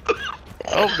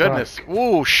 Oh, goodness.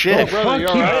 Ooh, shit. Oh, fuck, you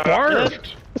he alright? barfed!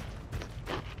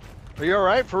 Are you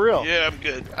alright? For real? Yeah, I'm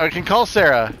good. I can call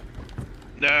Sarah.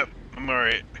 No, I'm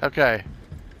alright. Okay.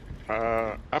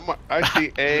 I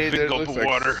see A. Big That gulp looks of like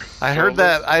water. I heard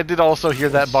that. I did also hear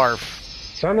that barf.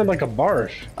 Sounded like a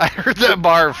barf. I heard that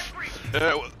barf.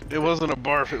 It wasn't a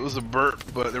barf, it was a burp,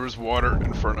 but there was water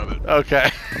in front of it.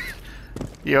 Okay.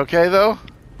 You okay, though?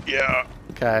 Yeah.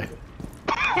 Okay.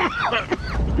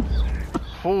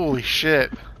 Holy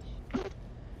shit.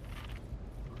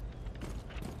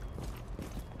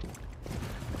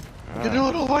 Getting a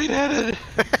little lightheaded.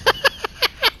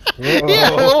 Yeah,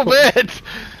 a little bit.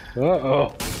 Uh-oh.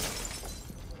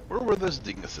 Where were those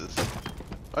dinguses?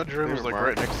 My drone They was were like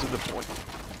marked. right next to the point.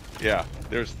 Yeah,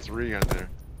 there's 3 on there.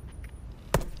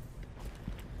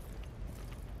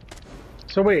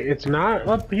 So wait, it's not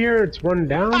up here, it's one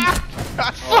down?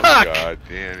 Oh, Fuck! God,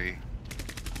 Danny.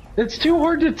 It's too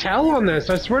hard to tell on this,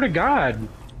 I swear to God.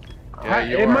 Yeah,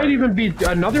 you it are. might even be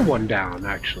another one down,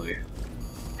 actually.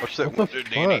 What's that What the window,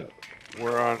 Danny? fuck?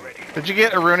 We're on. Did you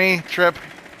get a Rooney trip?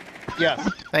 Yes.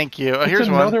 Thank you. Oh, It's here's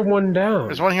another one. one down.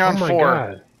 There's one here on oh my 4.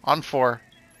 God. On 4.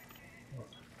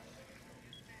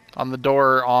 On the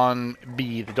door on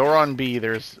B. The door on B,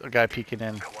 there's a guy peeking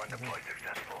in.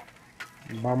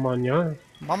 Bamanya.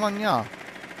 Mamanya.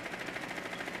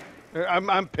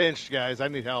 I'm pinched, guys. I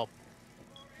need help.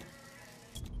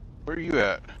 Where are you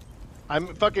at? I'm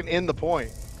fucking in the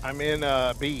point. I'm in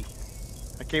B.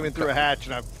 I came in through a hatch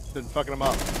and I've been fucking them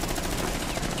up.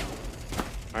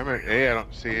 I'm at A. I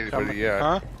don't see anybody yet.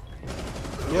 Huh?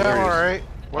 There Yeah, I'm he is. alright.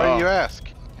 Why Oh. do you ask?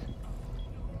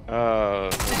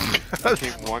 I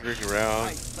came wandering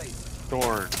around.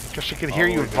 Thorn. Because she could hear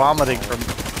you Oh, yeah. vomiting from...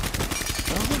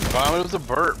 It was a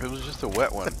burp. It was just a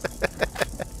wet one.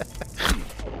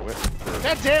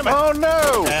 God damn it! Oh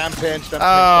no! Yeah, I'm pinched. I'm pinched.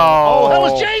 Oh. Oh, that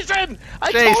was Jason!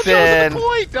 I told you I was Jason. at the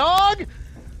point, dog!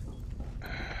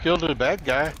 Killed a bad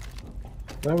guy.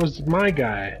 That was my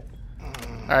guy.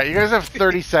 Alright, you guys have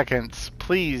 30 seconds.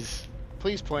 Please.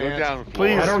 Please Go plant. down.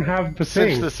 Please. I don't have the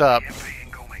Cinch thing. this up.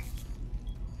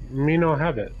 Me don't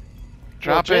have it.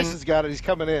 Drop well, in. Jason's got it. He's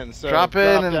coming in. So Drop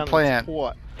in down and plant.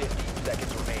 What? 15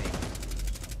 seconds remaining.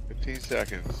 15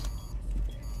 seconds.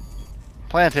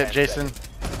 Plant it, Jason.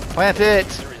 Plant it.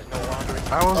 There is no longer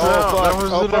a I was Oh, out. fuck. I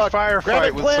was Oh, in fuck. a Grab firefight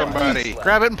it, with plant, somebody. please.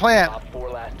 Grab it and plant. top 4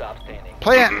 last stop standing.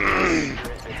 Plant.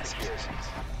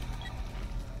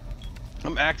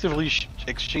 I'm actively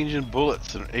exchanging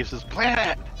bullets, and Ace says, "Plant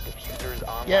it." Diffuser is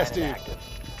online Yes, and dude. active.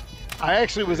 I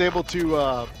actually was able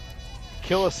to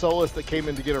kill a Solus that came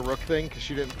in to get a Rook thing because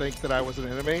she didn't think that I was an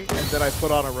enemy, and then I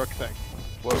put on a Rook thing.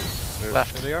 Whoa. There's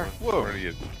Left. There they are. Whoa. Where are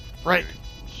you? Right.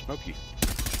 Smoky.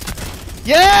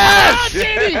 Yes!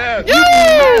 Yes! You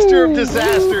master of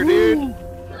disaster, dude.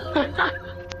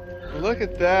 Look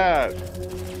at that.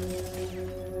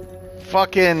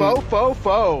 Fucking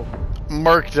Faux.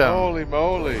 murked him. Holy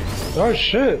moly. Oh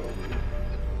shit!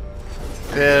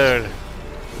 Dude.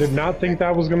 Did not think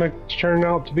that was gonna turn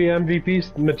out to be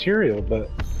MVP material, but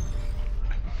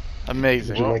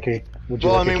Amazing. would you like a? Would you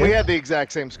Well, I like a mean, we kick? had the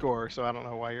exact same score, so I don't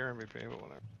know why you're MVP, but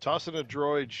whatever. Toss in a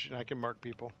droid, and I can mark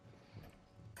people.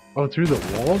 Oh, through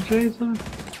the wall, Jason?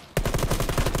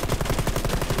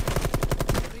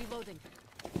 Reloading.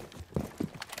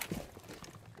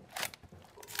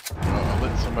 I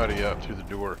lit somebody up through the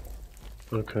door.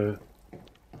 Okay.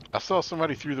 I saw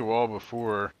somebody through the wall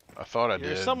before. I thought I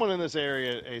There's did. someone in this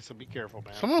area, Ace, so be careful,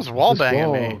 man. Someone's wall banging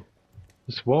wall, me.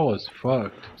 This wall is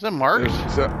fucked. Is that Mark?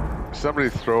 There's somebody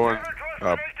throwing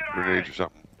grenades or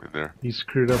something in there. He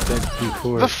screwed up that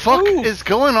C4. The fuck is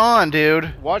going on,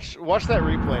 dude? Watch that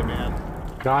replay, man.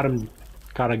 Got him.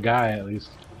 Got a guy at least.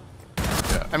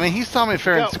 I mean, he's telling me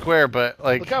fair and out. square, but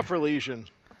like, Look out for Legion.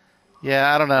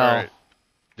 yeah, I don't know. All right,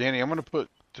 Danny, I'm gonna put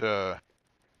a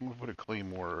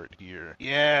claymore right here.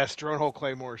 Yes, drone hole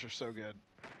claymores are so good.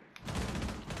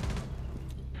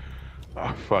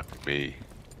 Oh, fuck me.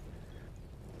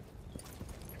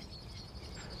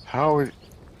 How is...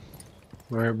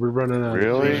 Alright, we're running out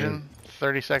Really? of Legion,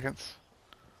 30 seconds.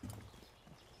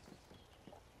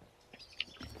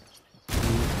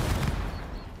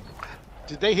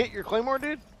 Did they hit your claymore,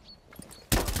 dude?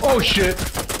 Oh shit!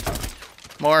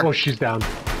 More. Oh, she's down.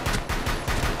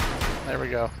 There we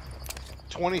go.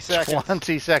 20 seconds.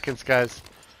 20 seconds, guys.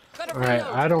 Alright,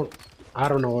 I don't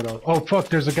know what else. Oh fuck,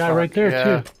 there's a guy Fuck, right there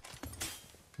yeah. too.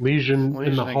 Legion in the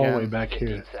Legion hallway again. back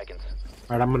here. 15 seconds.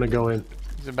 Alright, I'm gonna go in.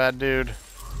 He's a bad dude.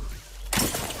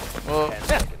 Well, 10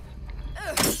 seconds.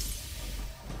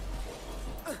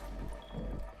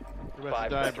 You're about 5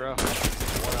 to die, seconds. bro. 1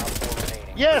 out 4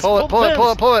 remaining. Yes, Pull it, pull it,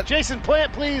 pull it, pull it. Jason,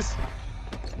 plant, please.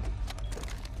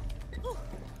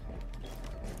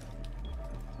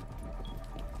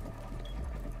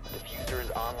 Diffuser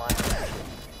is online.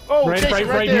 Oh, Right, Jason,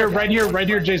 right there.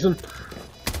 here, Jason.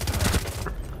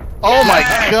 oh my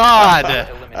god!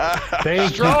 Eliminated.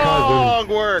 Thank you, Strong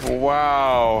work.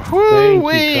 Wow. cousin. Thank you,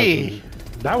 Woo-wee!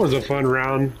 cousin. That was a fun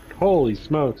round. Holy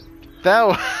smokes. That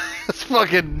was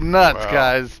fucking nuts, Wow.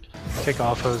 guys. Take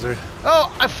off, Hoser.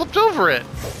 Oh, I flipped over it.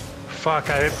 Fuck,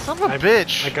 I Son of a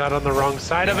bitch. I got on the wrong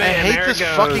side of it. I and hate there this it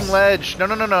goes. fucking ledge. No,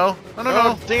 no, no, no. No, no, no.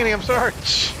 Oh, Danny, I'm sorry.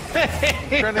 Trying to get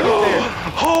there.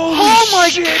 Holy Oh my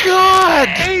shit! god!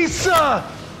 Asa!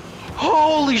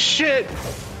 Holy shit!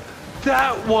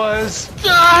 That was...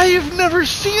 I've never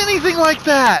seen anything like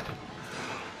that.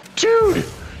 Dude!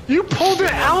 You pulled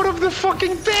it out of the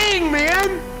fucking thing,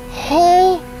 man!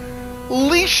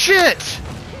 Holy shit!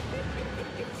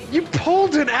 You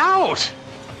pulled it out!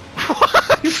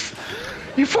 What?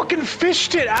 You fucking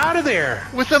fished it out of there!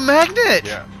 With a magnet?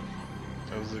 Yeah,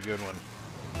 that was a good one.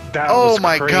 That Oh was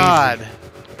my crazy. god.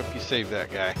 Hope you saved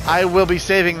that guy. I will be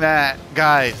saving that,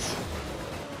 guys.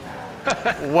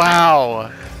 Wow.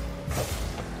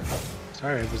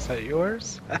 Sorry, was that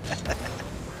yours?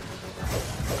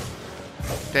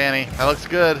 Danny, that looks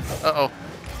good. Uh-oh.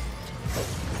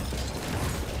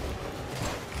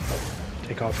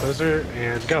 Take off Hoser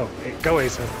and go. Go,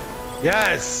 Asa.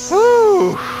 Yes!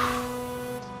 Woo!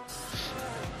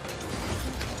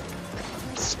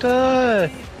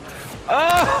 Stud!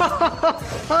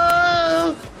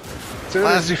 Oh! As soon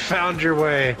as you found your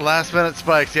way. Last minute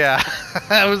spikes, yeah.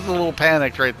 I was a little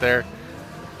panicked right there.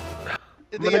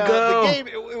 The go. game,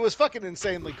 it was fucking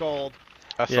insanely cold.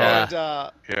 I saw Yeah. it.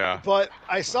 And, Yeah. but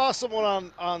I saw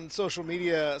someone on social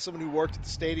media, someone who worked at the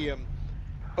stadium,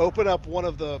 open up one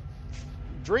of the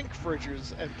drink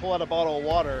fridges and pull out a bottle of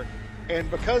water, and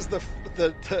because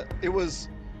it was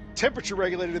temperature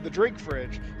regulated in the drink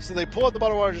fridge, so they pull out the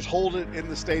bottle of water, just hold it in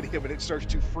the stadium, and it starts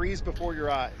to freeze before your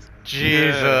eyes.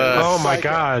 Jesus. Oh my Psycho.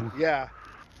 god. Yeah.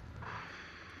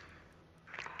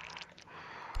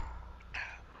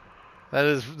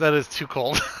 That is too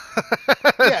cold.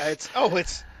 Yeah,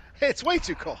 it's way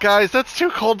too cold. Guys, that's too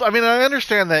cold. I mean, I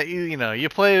understand that you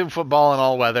play football in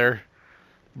all weather,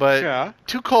 but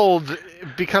too cold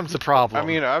becomes a problem. I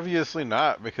mean, obviously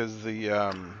not, because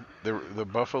the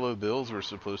Buffalo Bills were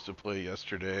supposed to play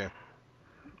yesterday.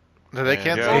 Did they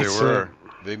cancel? Yeah, they were.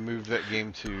 They moved that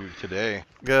game to today.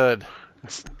 Good.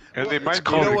 And they might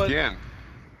do you know it what? again.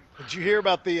 Did you hear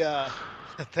about the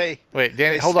Wait,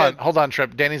 Danny, hold on,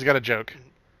 Trip. Danny's got a joke.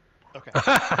 Okay.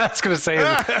 I was gonna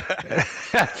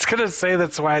say.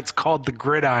 That's why it's called the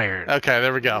gridiron. Okay,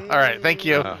 there we go. All right, thank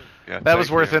you. That was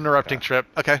worth interrupting, Trip.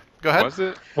 Okay, go ahead. Was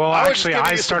it? Well, I was actually, just giving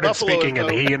I you some started Buffalo speaking and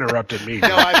info. he interrupted me.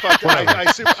 No, I fucked up. I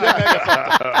mega fucked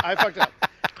up. I fucked up.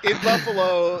 In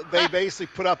Buffalo, they basically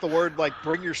put out the word like,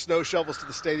 "Bring your snow shovels to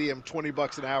the stadium,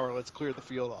 $20 an hour. Let's clear the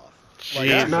field off." Like,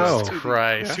 Jesus no.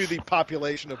 Christ. to the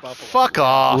population of Buffalo. Fuck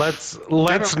off. Let's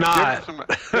not.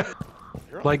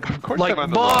 Like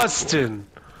Boston.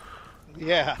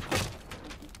 Yeah.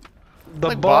 The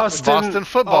Like Boston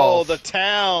football. Oh, the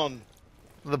town.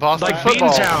 The Boston like football.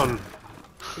 Beantown.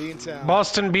 Beantown.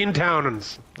 Boston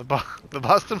Beantowners. The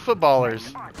Boston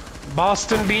footballers.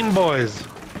 Boston Bean Boys.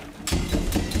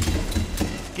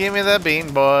 Give me the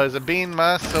bean, boys. A bean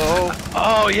my soul.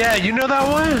 Oh yeah, you know that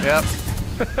one? Yep.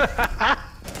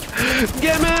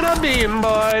 Give me the bean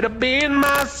boy, the bean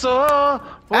my soul.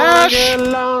 Ash! Get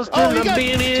lost Oh, in you the got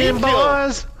beanie team kill.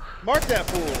 boys. Mark that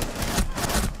fool.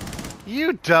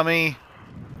 You dummy.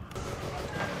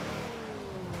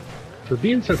 For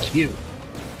being so cute.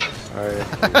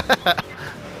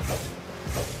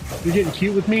 You're getting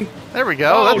cute with me? There we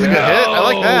go. That's a good hit. I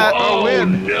like that. Oh,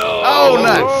 no. Oh,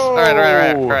 nuts. All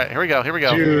right. Here we go.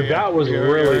 Dude, that was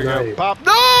really nice. Pop.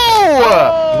 No!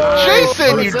 Nice.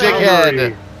 Jason, you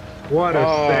dickhead. What a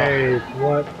save.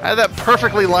 What? I had that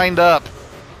perfectly lined up.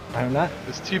 I'm not.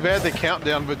 It's too bad the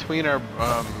countdown between our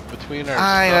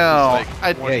I know. stuff is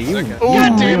like Yeah, 1 you. second.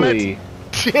 Ooh, damn it. really,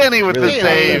 Danny with really the fucked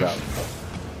that save. up.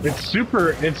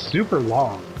 It's super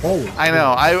long. Holy I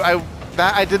know.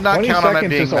 I did not 20 count on it seconds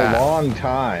being is a that. long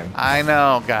time. I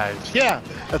know, guys. Yeah,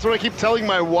 that's what I keep telling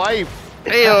my wife.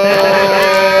 Heyo!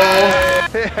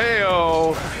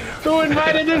 Hey-oh! Who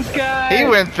invited this guy? He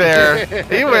went there.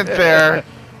 He went there.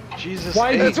 Jesus.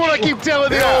 Why That's what I keep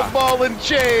telling the old ball and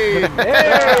chain.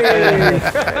 Hey!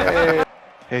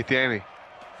 Hey, Danny,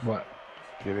 What?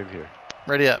 get in here.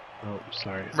 Ready up. Oh,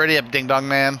 sorry. Ready up, ding dong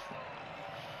man.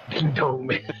 Ding dong,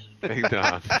 man. Ding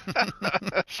dong.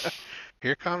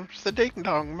 Here comes the ding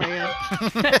dong man.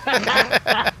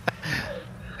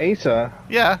 Asa,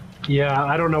 Yeah. Yeah,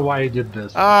 I don't know why he did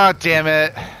this. Oh, damn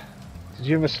it. did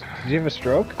you have a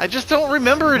stroke? I just don't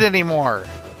remember it anymore.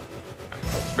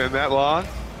 Been that long?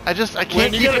 I can't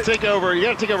When you keep gotta it. take over. You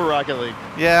gotta take over Rocket League.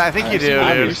 Yeah, I think you do,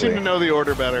 You dude. seem to know the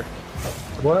order better.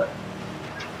 What?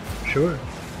 Sure.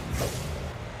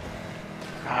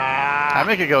 I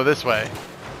make it go this way.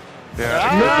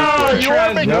 Yeah. No, you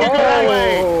are making it go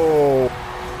away. No.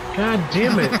 God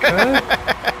damn it, cuz.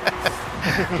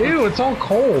 Ew, it's all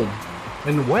cold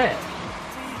and wet.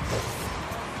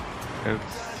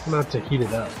 It's Not to heat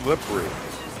it up. slippery.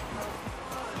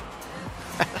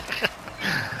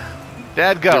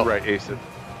 Dad, go. You're right, Ace.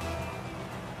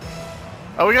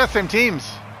 Oh, we got the same teams.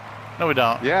 No, we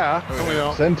don't. Yeah.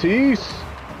 Sentis.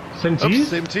 Sentis?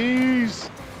 Same tees.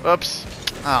 Oops.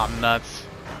 Oh, nuts.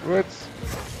 What's...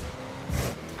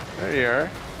 There you are.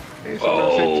 Ace on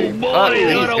the same team. Fuck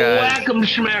these gotta guys. whack 'em,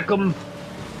 smack 'em.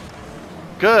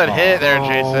 Good hit there, Oh,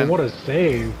 Jason. what a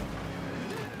save.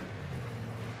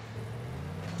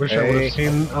 Wish I would Hey. have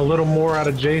seen a little more out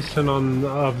of Jason on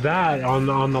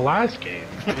the last game.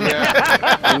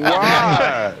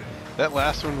 Why? That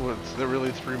last one that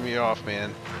really threw me off,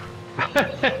 man.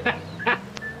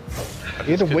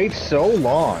 You had to wait so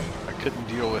long. I couldn't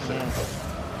deal with it.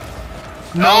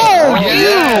 No,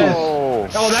 you!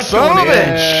 Oh, that's Son going of a in.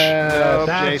 bitch.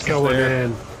 That's Jason's going there.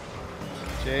 in.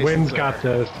 Jason's Wynn's there. got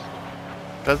this.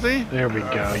 Does he? There we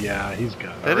go. Yeah, he's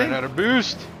got it. Did he? Ran out of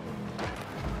boost.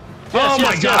 Oh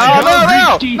my yes, God! Oh, Go no,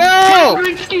 Gretzky! no! Go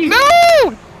Gretzky! No!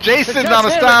 Jason's on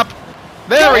a stop.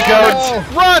 There we go.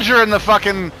 Roger in the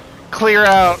fucking clear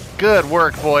out. Good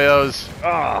work, boyos.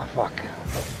 Oh, fuck.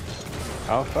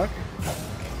 Oh, fuck.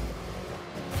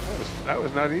 That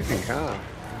was not easy, huh?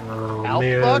 Oh Alpha?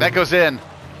 man! That goes in.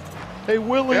 Hey,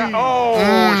 Willie. Yeah. Oh,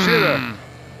 Mm.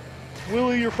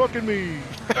 Willie, you're fucking me.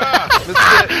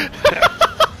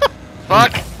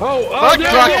 Fuck. Oh! Fuck, no,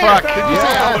 fuck, no, fuck. no, Did you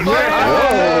no,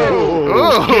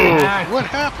 Ooh. Get hacked. What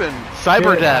happened?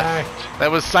 Cyber Get death. hacked.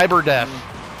 That was cyber death.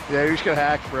 Yeah, you just got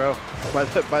hacked, bro.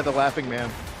 By the laughing man.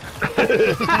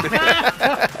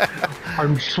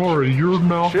 I'm sorry, you're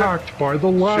now Chip, hacked by the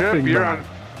laughing Chip, man.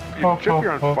 you're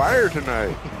on fire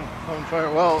tonight. On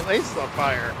fire. Well, Ace is on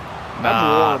fire.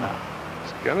 Nah, I'm warm.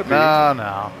 It's gonna be.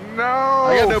 no. No.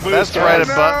 I got no boost. That's guys. right,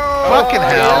 but fucking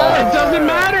hell. It doesn't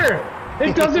matter.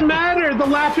 It doesn't matter. The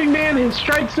laughing man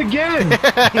strikes again.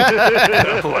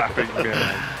 Laughing man.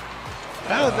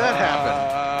 How did that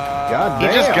happen? God He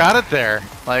damn. just got it there.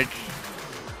 Like,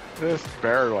 Just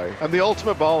barely. I'm the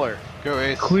ultimate baller. Go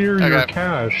Ace. Clear your Okay.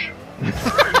 cache.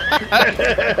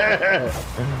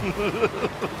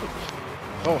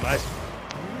 Oh, nice.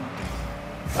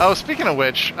 oh, speaking of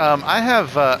which, I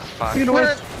have. Fuck. You know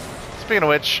what? Speaking of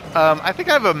which, I think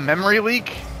I have a memory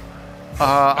leak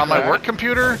on my work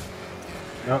computer,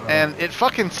 and it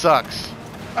fucking sucks.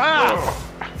 Ah!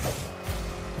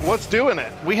 What's doing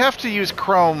it? We have to use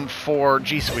Chrome for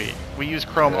G Suite. We use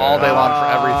Chrome all day long for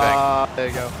everything. There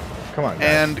you go. Come on, guys.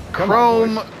 And Come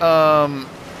Chrome, on,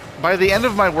 by the end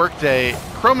of my workday,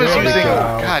 Chrome is There we using.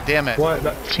 go. God damn it. What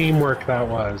teamwork that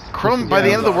was. Chrome, by the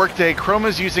end of the workday, Chrome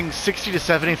is using 60 to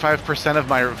 75% of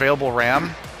my available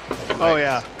RAM, Oh,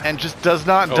 yeah. and just does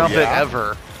not dump it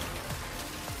ever.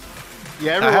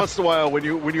 Yeah, every once in a while, when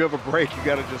you have a break, you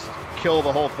got to just kill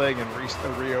the whole thing and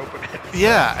reopen it.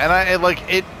 Yeah, and I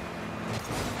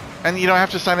I have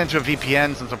to sign into a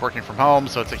VPN since I'm working from home,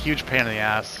 so it's a huge pain in the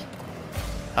ass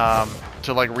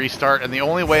to like restart. And the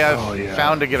only way I've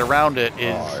found to get around it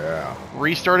is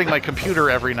restarting my computer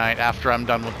every night after I'm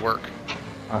done with work.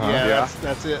 Yeah,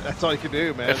 that's it. That's all you can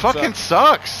do, man. It fucking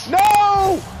sucks.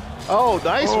 No! Oh,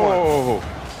 nice one.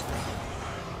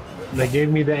 They gave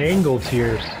me the angle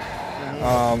tears.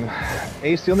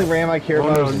 Ace, the only RAM I care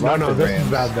about is rocket this rams.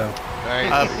 is bad though.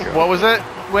 What was it?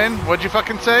 Win? What'd you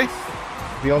fucking say?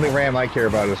 The only RAM I care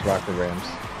about is rocket rams.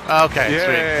 Okay,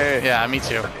 Yay. sweet. Yeah, me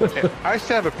too. I used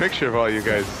to have a picture of all you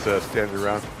guys standing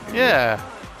around. Yeah.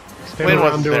 Stand Win around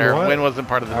wasn't doing there. what? Win wasn't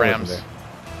part of the I wasn't Rams. there.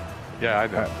 Yeah, I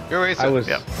know. Go Ace. I was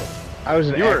Yep. I was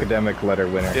an You were- academic letter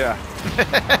winner. Yeah.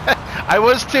 I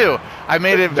was too. I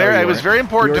made it very. you It was weren't. very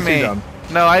important You to were too me. dumb.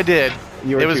 No, I did.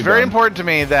 You were It was too very dumb. important to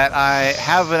me that I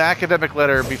have an academic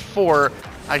letter before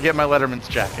I get my letterman's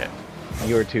jacket.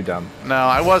 You were too dumb. No,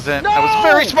 I wasn't. I No! was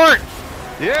very smart.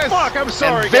 Yes. Fuck, I'm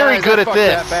sorry, very guys. good I at fucked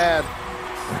this. That bad.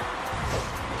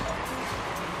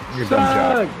 You're a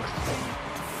dumb job.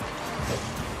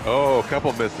 Oh, a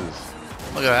couple misses.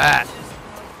 Look at that.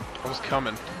 I was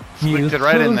coming. Squeaked it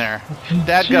right in there.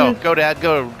 Dad, go. Go, Dad,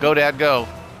 go. Go, Dad, go.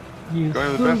 Going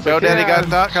to the best.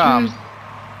 GoDaddy.com.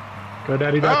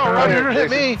 GoDaddy.com. Oh, right here, Hit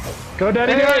me.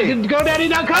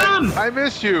 GoDaddy.com. I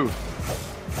miss you.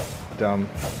 Dumb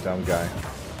guy.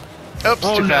 Oops,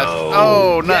 Oh, too fast. no.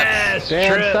 Oh, nuts. Yes,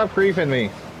 Dan, trip. stop griefing me.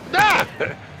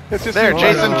 It's just There, you.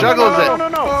 Jason juggles it.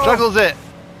 No. Juggles it.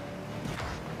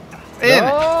 In.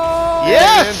 Oh,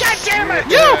 Yes! God damn it!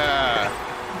 Yeah.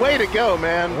 Way to go,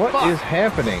 man. What Fuck. is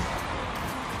happening?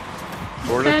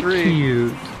 4-3.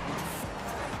 Cute.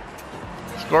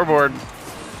 Scoreboard.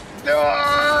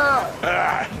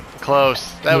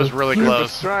 Close. That was really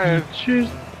close. Trying. Cheers.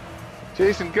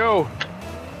 Jason, go.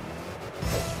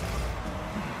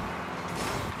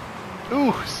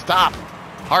 Ooh, stop.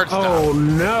 Hard stop. Oh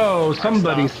no!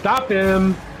 Somebody stop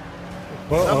him!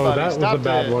 Uh-oh, Somebody that was a stop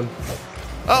bad it. one.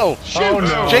 Oh, Oh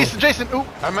no! Jason. Ooh,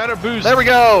 I'm out of booze. there we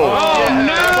go. Oh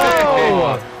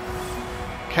no!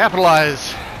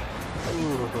 Capitalize.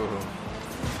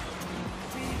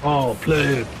 Oh,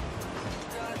 play.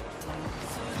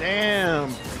 Damn.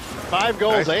 5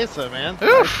 goals, Nice. Asa, man.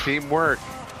 Oof. Teamwork.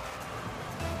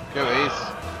 Go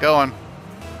Ace. Going.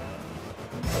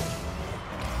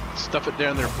 Stuff it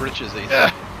down their britches, Ace.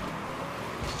 Yeah.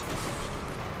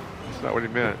 That's not what he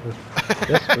meant.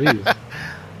 Yes, please.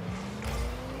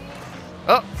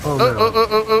 Oh, Oh, no.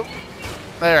 oh.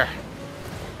 There.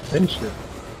 Finish it.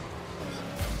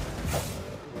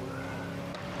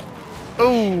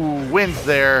 Ooh, wins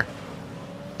there.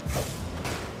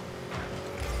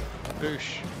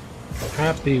 Boosh.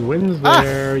 Happy wins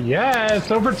there. Yes,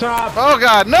 over top. Oh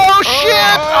God, no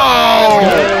shit!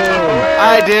 Oh,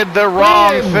 I did the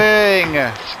wrong thing.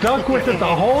 Stuck with it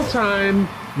the whole time.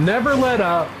 Never let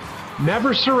up.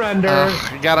 Never surrender.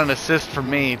 Got an assist from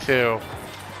me too.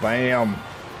 Bam.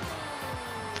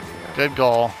 Good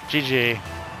goal. GG.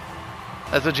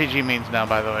 That's what GG means now,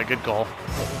 by the way. Good goal.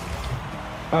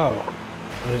 Oh.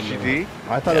 GD?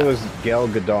 I thought it was Gal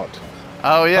Gadot.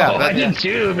 Oh yeah. I did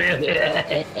too, man.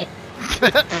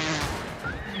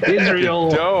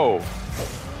 Israel. Doe.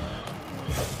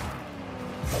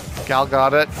 Gal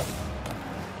got it.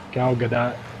 Gal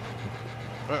Gadot.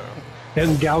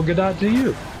 And Gal Gadot to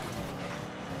you.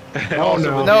 Oh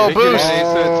no. No Thank you, boost. Ace.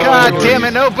 It's God all damn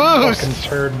it, no boost. Fucking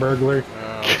turd burglar.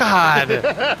 God.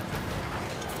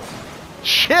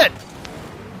 shit!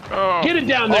 Oh. Get it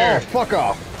down Oh, there. fuck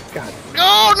off. God.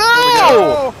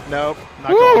 Oh no! Nope. Not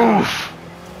going. Oof.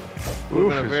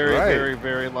 Been a is very, right. very,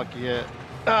 very lucky hit.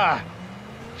 Ah,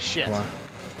 shit. Come on.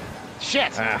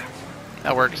 Shit.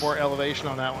 That works. More elevation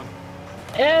on that one.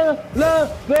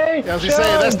 Elevation. Yeah, I was just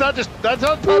saying that's not just my review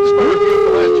of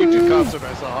the last YouTube concert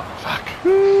I saw. Fuck.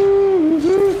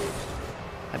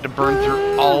 Had to burn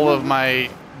through all of my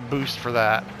boost for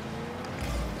that.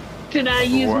 Did I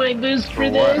use what? my boost for For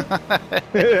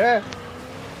this?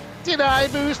 Did I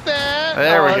boost that?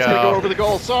 There we That's gonna go. go over the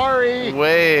goal. Sorry.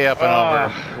 Way up and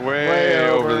over. Way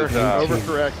over the top.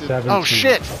 Overcorrected. 17, Oh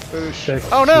shit! 16.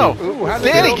 Oh no! Ooh, how'd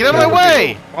Danny, it go? get out of my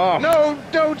way! Oh. No,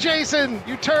 Jason,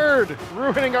 you turd!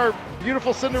 Ruining our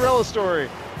beautiful Cinderella story.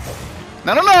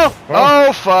 No, no, no!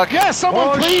 Oh fuck! Yes, someone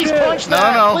Oh, please shit. punch No,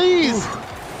 that, no. please.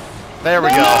 There we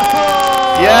go. No!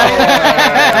 Yes!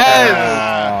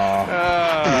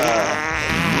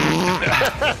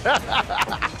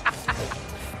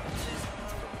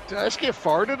 Did I just get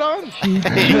farted on?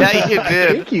 Yeah, you I did.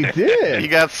 think you did. You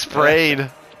got sprayed.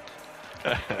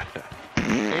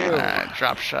 Alright,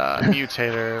 drop shot,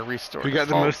 mutator, restore. We got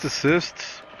the default. most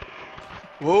assists.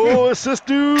 Whoa, assist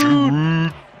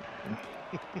dude!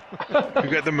 We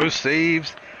got the most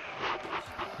saves.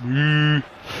 Three-way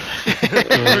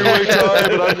tie,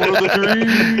 but I'm one of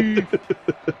the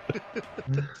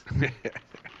three.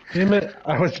 Damn it!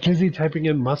 I was busy typing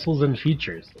in muscles and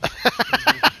features.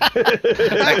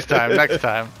 Next time, next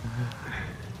time.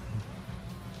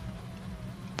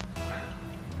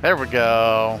 There we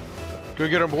go. Go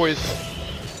get him, boys.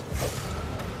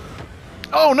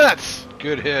 Oh, nuts!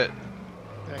 Good hit.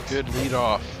 Good lead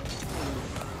off.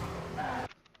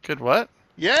 Good what?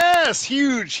 Yes,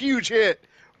 huge hit.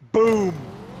 Boom.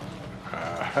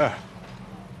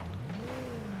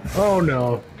 Oh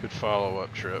no! Good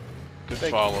follow-up, Trip. Good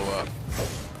Thank you. follow-up.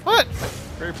 What?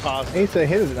 Very positive. Asa,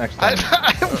 hit it next I, time.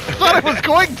 I thought I was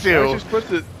going I to. just put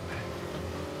the.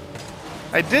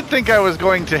 I did think I was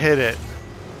going to hit it.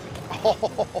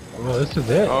 Well, this is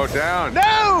it. Oh, down.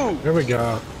 No! There we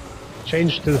go.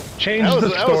 Change the That was a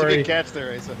story. good catch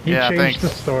there, Asa. You Yeah, changed thanks. the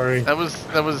story. That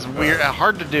was weird,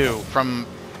 hard to do from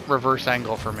reverse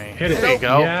angle for me. Hit it. There you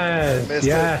go. Yes. Missed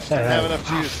Yes. it. Didn't have enough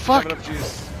juice. fuck. Didn't have enough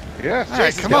juice. Yes. All right,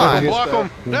 Jason's come got on. the Block juice,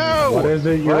 him. No! What is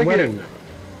it you're Like it. winning?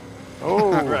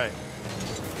 Oh. Right.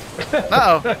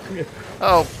 Uh-oh.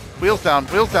 Oh, wheels down,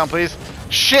 please.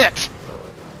 Shit!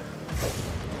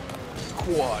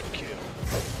 Quad kill.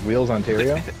 Wheels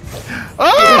Ontario.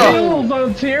 Oh! Hills,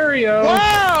 Ontario.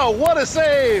 Wow, what a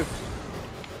save!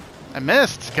 I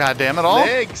missed. God damn it all.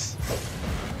 Legs.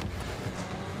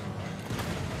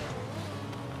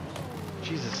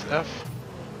 Jesus, F.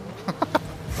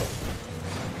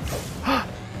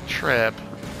 Trip.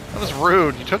 That was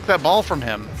rude. You took that ball from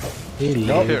him. Good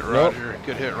Nope. hit, Roger.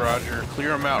 Good hit, Roger.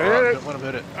 Clear him out, Hit Roger. it. Don't let him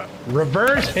hit it.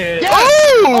 Reverse hit. Yes!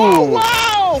 Oh,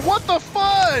 wow! What the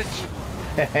fudge?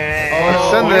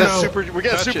 Send we this. got super, we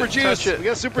got Touch super it, juice. touch it. We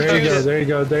got super There you go. juice. There you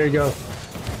go. There you go.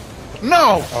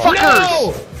 No!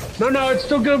 Fuckers! No! No, it's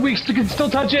still good. We can still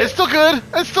touch it. It's still good.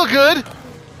 It's still good.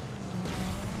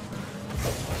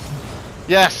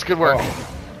 Yes, good work.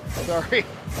 Sorry.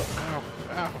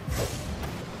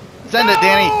 Send it,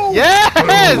 Danny. Yes!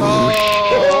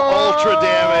 Oh, ultra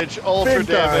damage. Ultra Big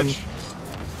time. damage.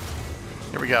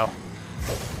 Here we go.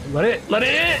 Let it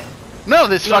hit. No,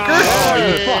 this fucker. Oh,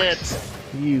 you shit.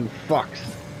 You fucks.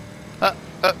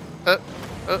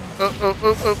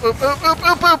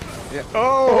 Yeah.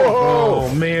 Oh.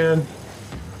 Oh man.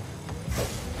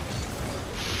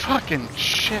 Fucking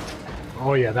shit.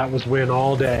 Oh yeah, that was win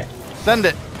all day. Send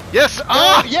it. Yes.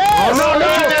 Ah! Yes! Oh, no, no!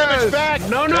 Damage back!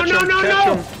 No, no, Catch no, him, no, catch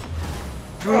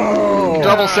no! him.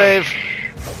 Double save.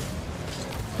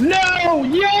 No!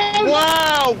 Yes!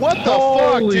 Wow, what the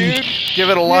Holy fuck, dude? Give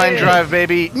it a line shit. drive,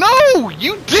 baby. No,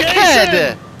 you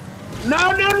dickhead.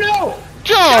 No, no, no!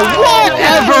 Joe,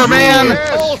 whatever, man.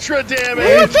 Yes. Ultra damage!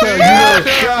 What the fuck?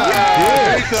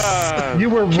 Yes. You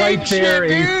were right King there,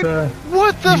 shit, dude. Asa.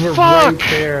 What the You were fuck? right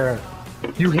there.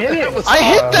 You hit it. was I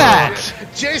hit that.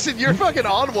 Jason, you're fucking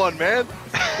on one, man.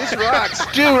 This rocks.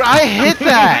 Dude, I hit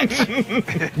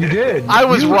that. You did. I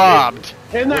was You- robbed.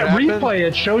 In that happened? replay,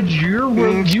 it showed you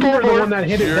were the one that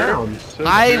hit it down.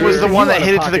 I was the one that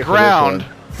hit it to the ground.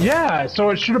 Yeah, so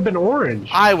it should have been orange.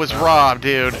 I was robbed,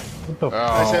 dude. What the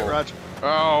Nice hit, Roger.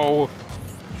 Oh.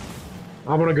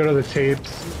 I'm gonna go to the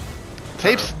tapes.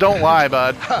 Tapes don't lie,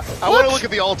 bud. I want to look at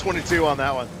the all 22 on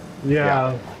that one.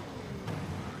 Yeah.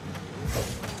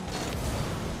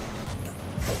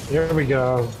 There we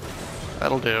go.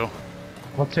 That'll do.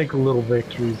 I'll take little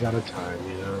victories at a time,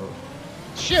 you know.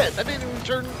 Shit, I didn't even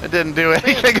turn. It didn't do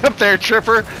anything up there,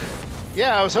 Tripper.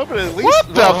 Yeah, I was hoping at least. What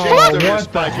the James fuck? over What the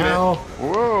spiking it. hell?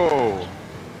 Whoa.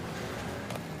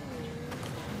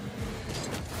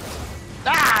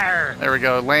 There we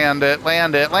go. Land it,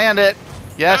 land it, land it.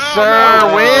 Yes,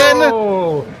 sir. Win.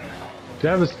 Oh,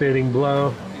 devastating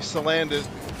blow. Used to land it.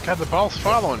 God, the ball's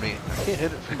following me. I can't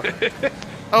hit it from behind.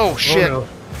 Oh, shit. Oh,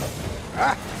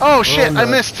 Oh, shit. no. I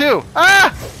missed too.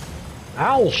 Ah! no.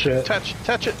 Owl shit. Touch it,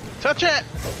 touch it!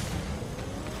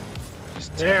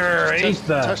 There, ace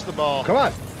that. Touch the ball. Come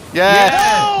on. Yes.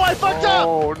 Oh, I fucked up.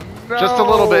 Oh, no. Just a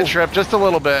little bit, Trip. Just a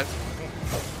little bit.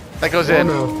 That goes in.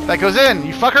 no. That goes in.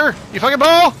 You fucker. You fucking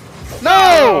ball.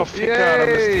 No. Oh, God, I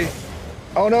missed Yay. it.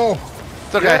 Oh no.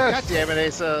 It's okay. Yes. God damn it,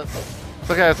 Asa. It's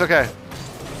okay. It's okay.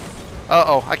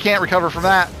 Uh-oh. I can't recover from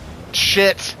that.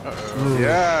 Shit.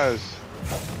 Yes.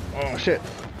 Oh shit.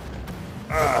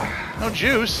 No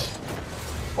juice.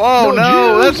 Oh, No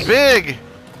no. juice. That's big.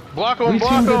 Block him, We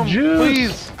block seen the him, juice.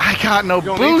 please! I got no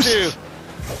Don't boost. need to.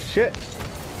 Shit.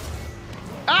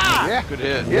 Yeah. Good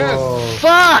hit. Yes. Whoa.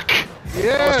 Fuck. I was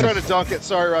Yes. trying to dunk it.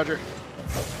 Sorry, Roger.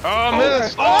 Oh,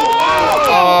 missed!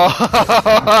 Oh.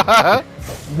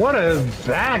 What a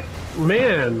back,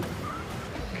 man.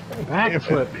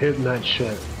 Backflip hitting that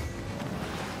shit.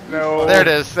 No. There it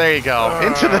is. There you go.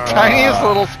 Into the tiniest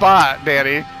little spot,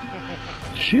 Danny.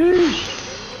 Sheesh.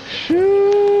 I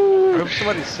Sheesh. hope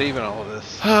somebody's saving all of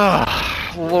this.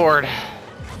 Lord.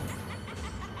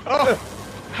 Oh.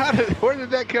 Where did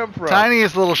that come from?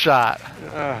 Tiniest little shot.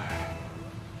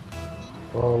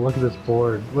 Oh, look at this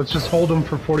board. Let's just hold him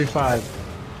for 45.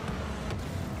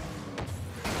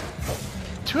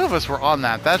 Two of us were on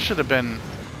that. That should have been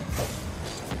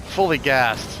fully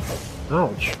gassed.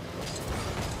 Ouch.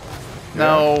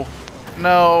 No.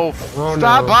 No. Oh,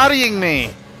 Stop no. bodying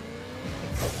me.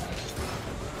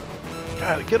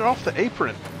 God, get it off the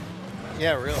apron.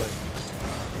 Yeah, really.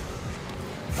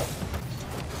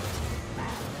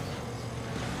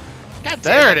 God damn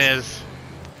There it is.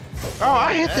 Oh,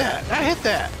 I hit that! I hit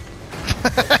that!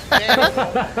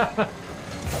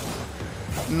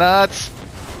 Nuts.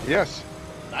 Yes.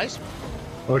 Nice.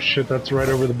 Oh shit, that's right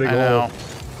over the big I hole. know.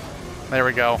 There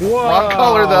we go. Whoa. Wrong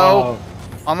color though.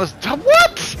 On this.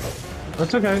 What?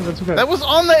 That's okay, that's okay. That was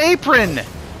on the apron.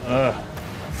 Ugh.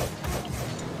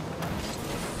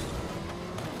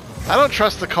 I don't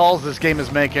trust the calls this game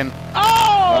is making.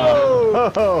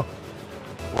 Oh.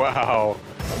 Wow.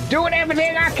 Doing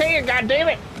everything I can,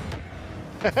 goddammit.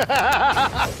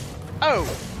 Oh.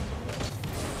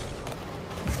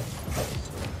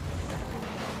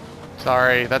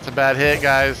 Sorry, that's a bad hit,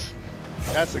 guys.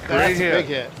 That's a great hit. big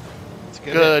hit. It's a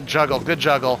good. Good juggle. Good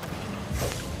juggle.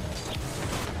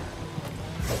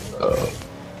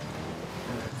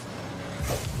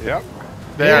 Yep.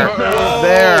 There. Oh,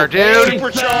 There, dude.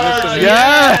 Supercharged.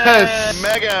 Yes.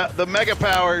 The mega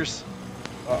powers.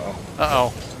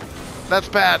 Uh-oh. That's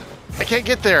bad. I can't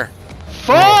get there.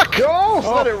 Fuck! Just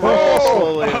let it roll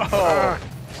slowly.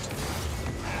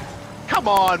 Come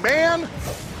on, man.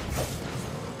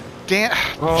 Dan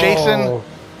Oh. Jason.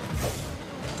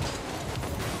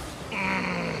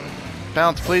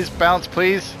 Bounce, please. Bounce,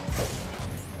 please.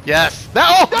 Yes. No!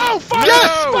 No, fuck!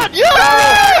 Yes! No! Fuck!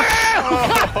 Yes!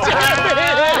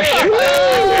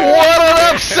 What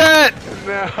an upset!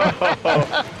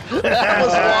 That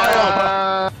was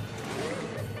wild.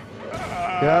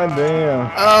 God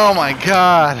damn. Oh my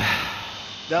god.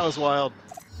 That was wild.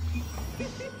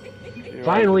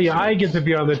 Finally, I get to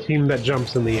be on the team that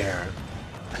jumps in the air.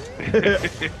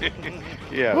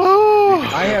 Yeah. Woo!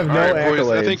 I have no All right, boys,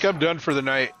 accolades. I think I'm done for the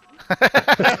night.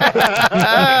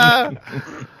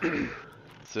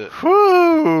 That's it.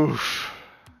 Whew.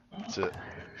 That's it.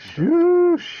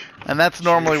 Shoosh. And that's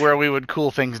normally where we would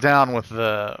cool things down with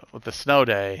the snow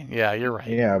day. Yeah, you're right.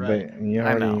 Yeah, Right. but you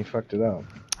I know. already fucked it up.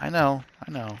 I know.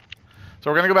 So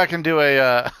we're gonna go back and do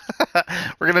a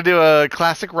we're gonna do a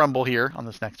classic rumble here on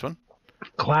this next one.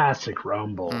 Classic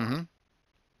Rumble. Mm-hmm.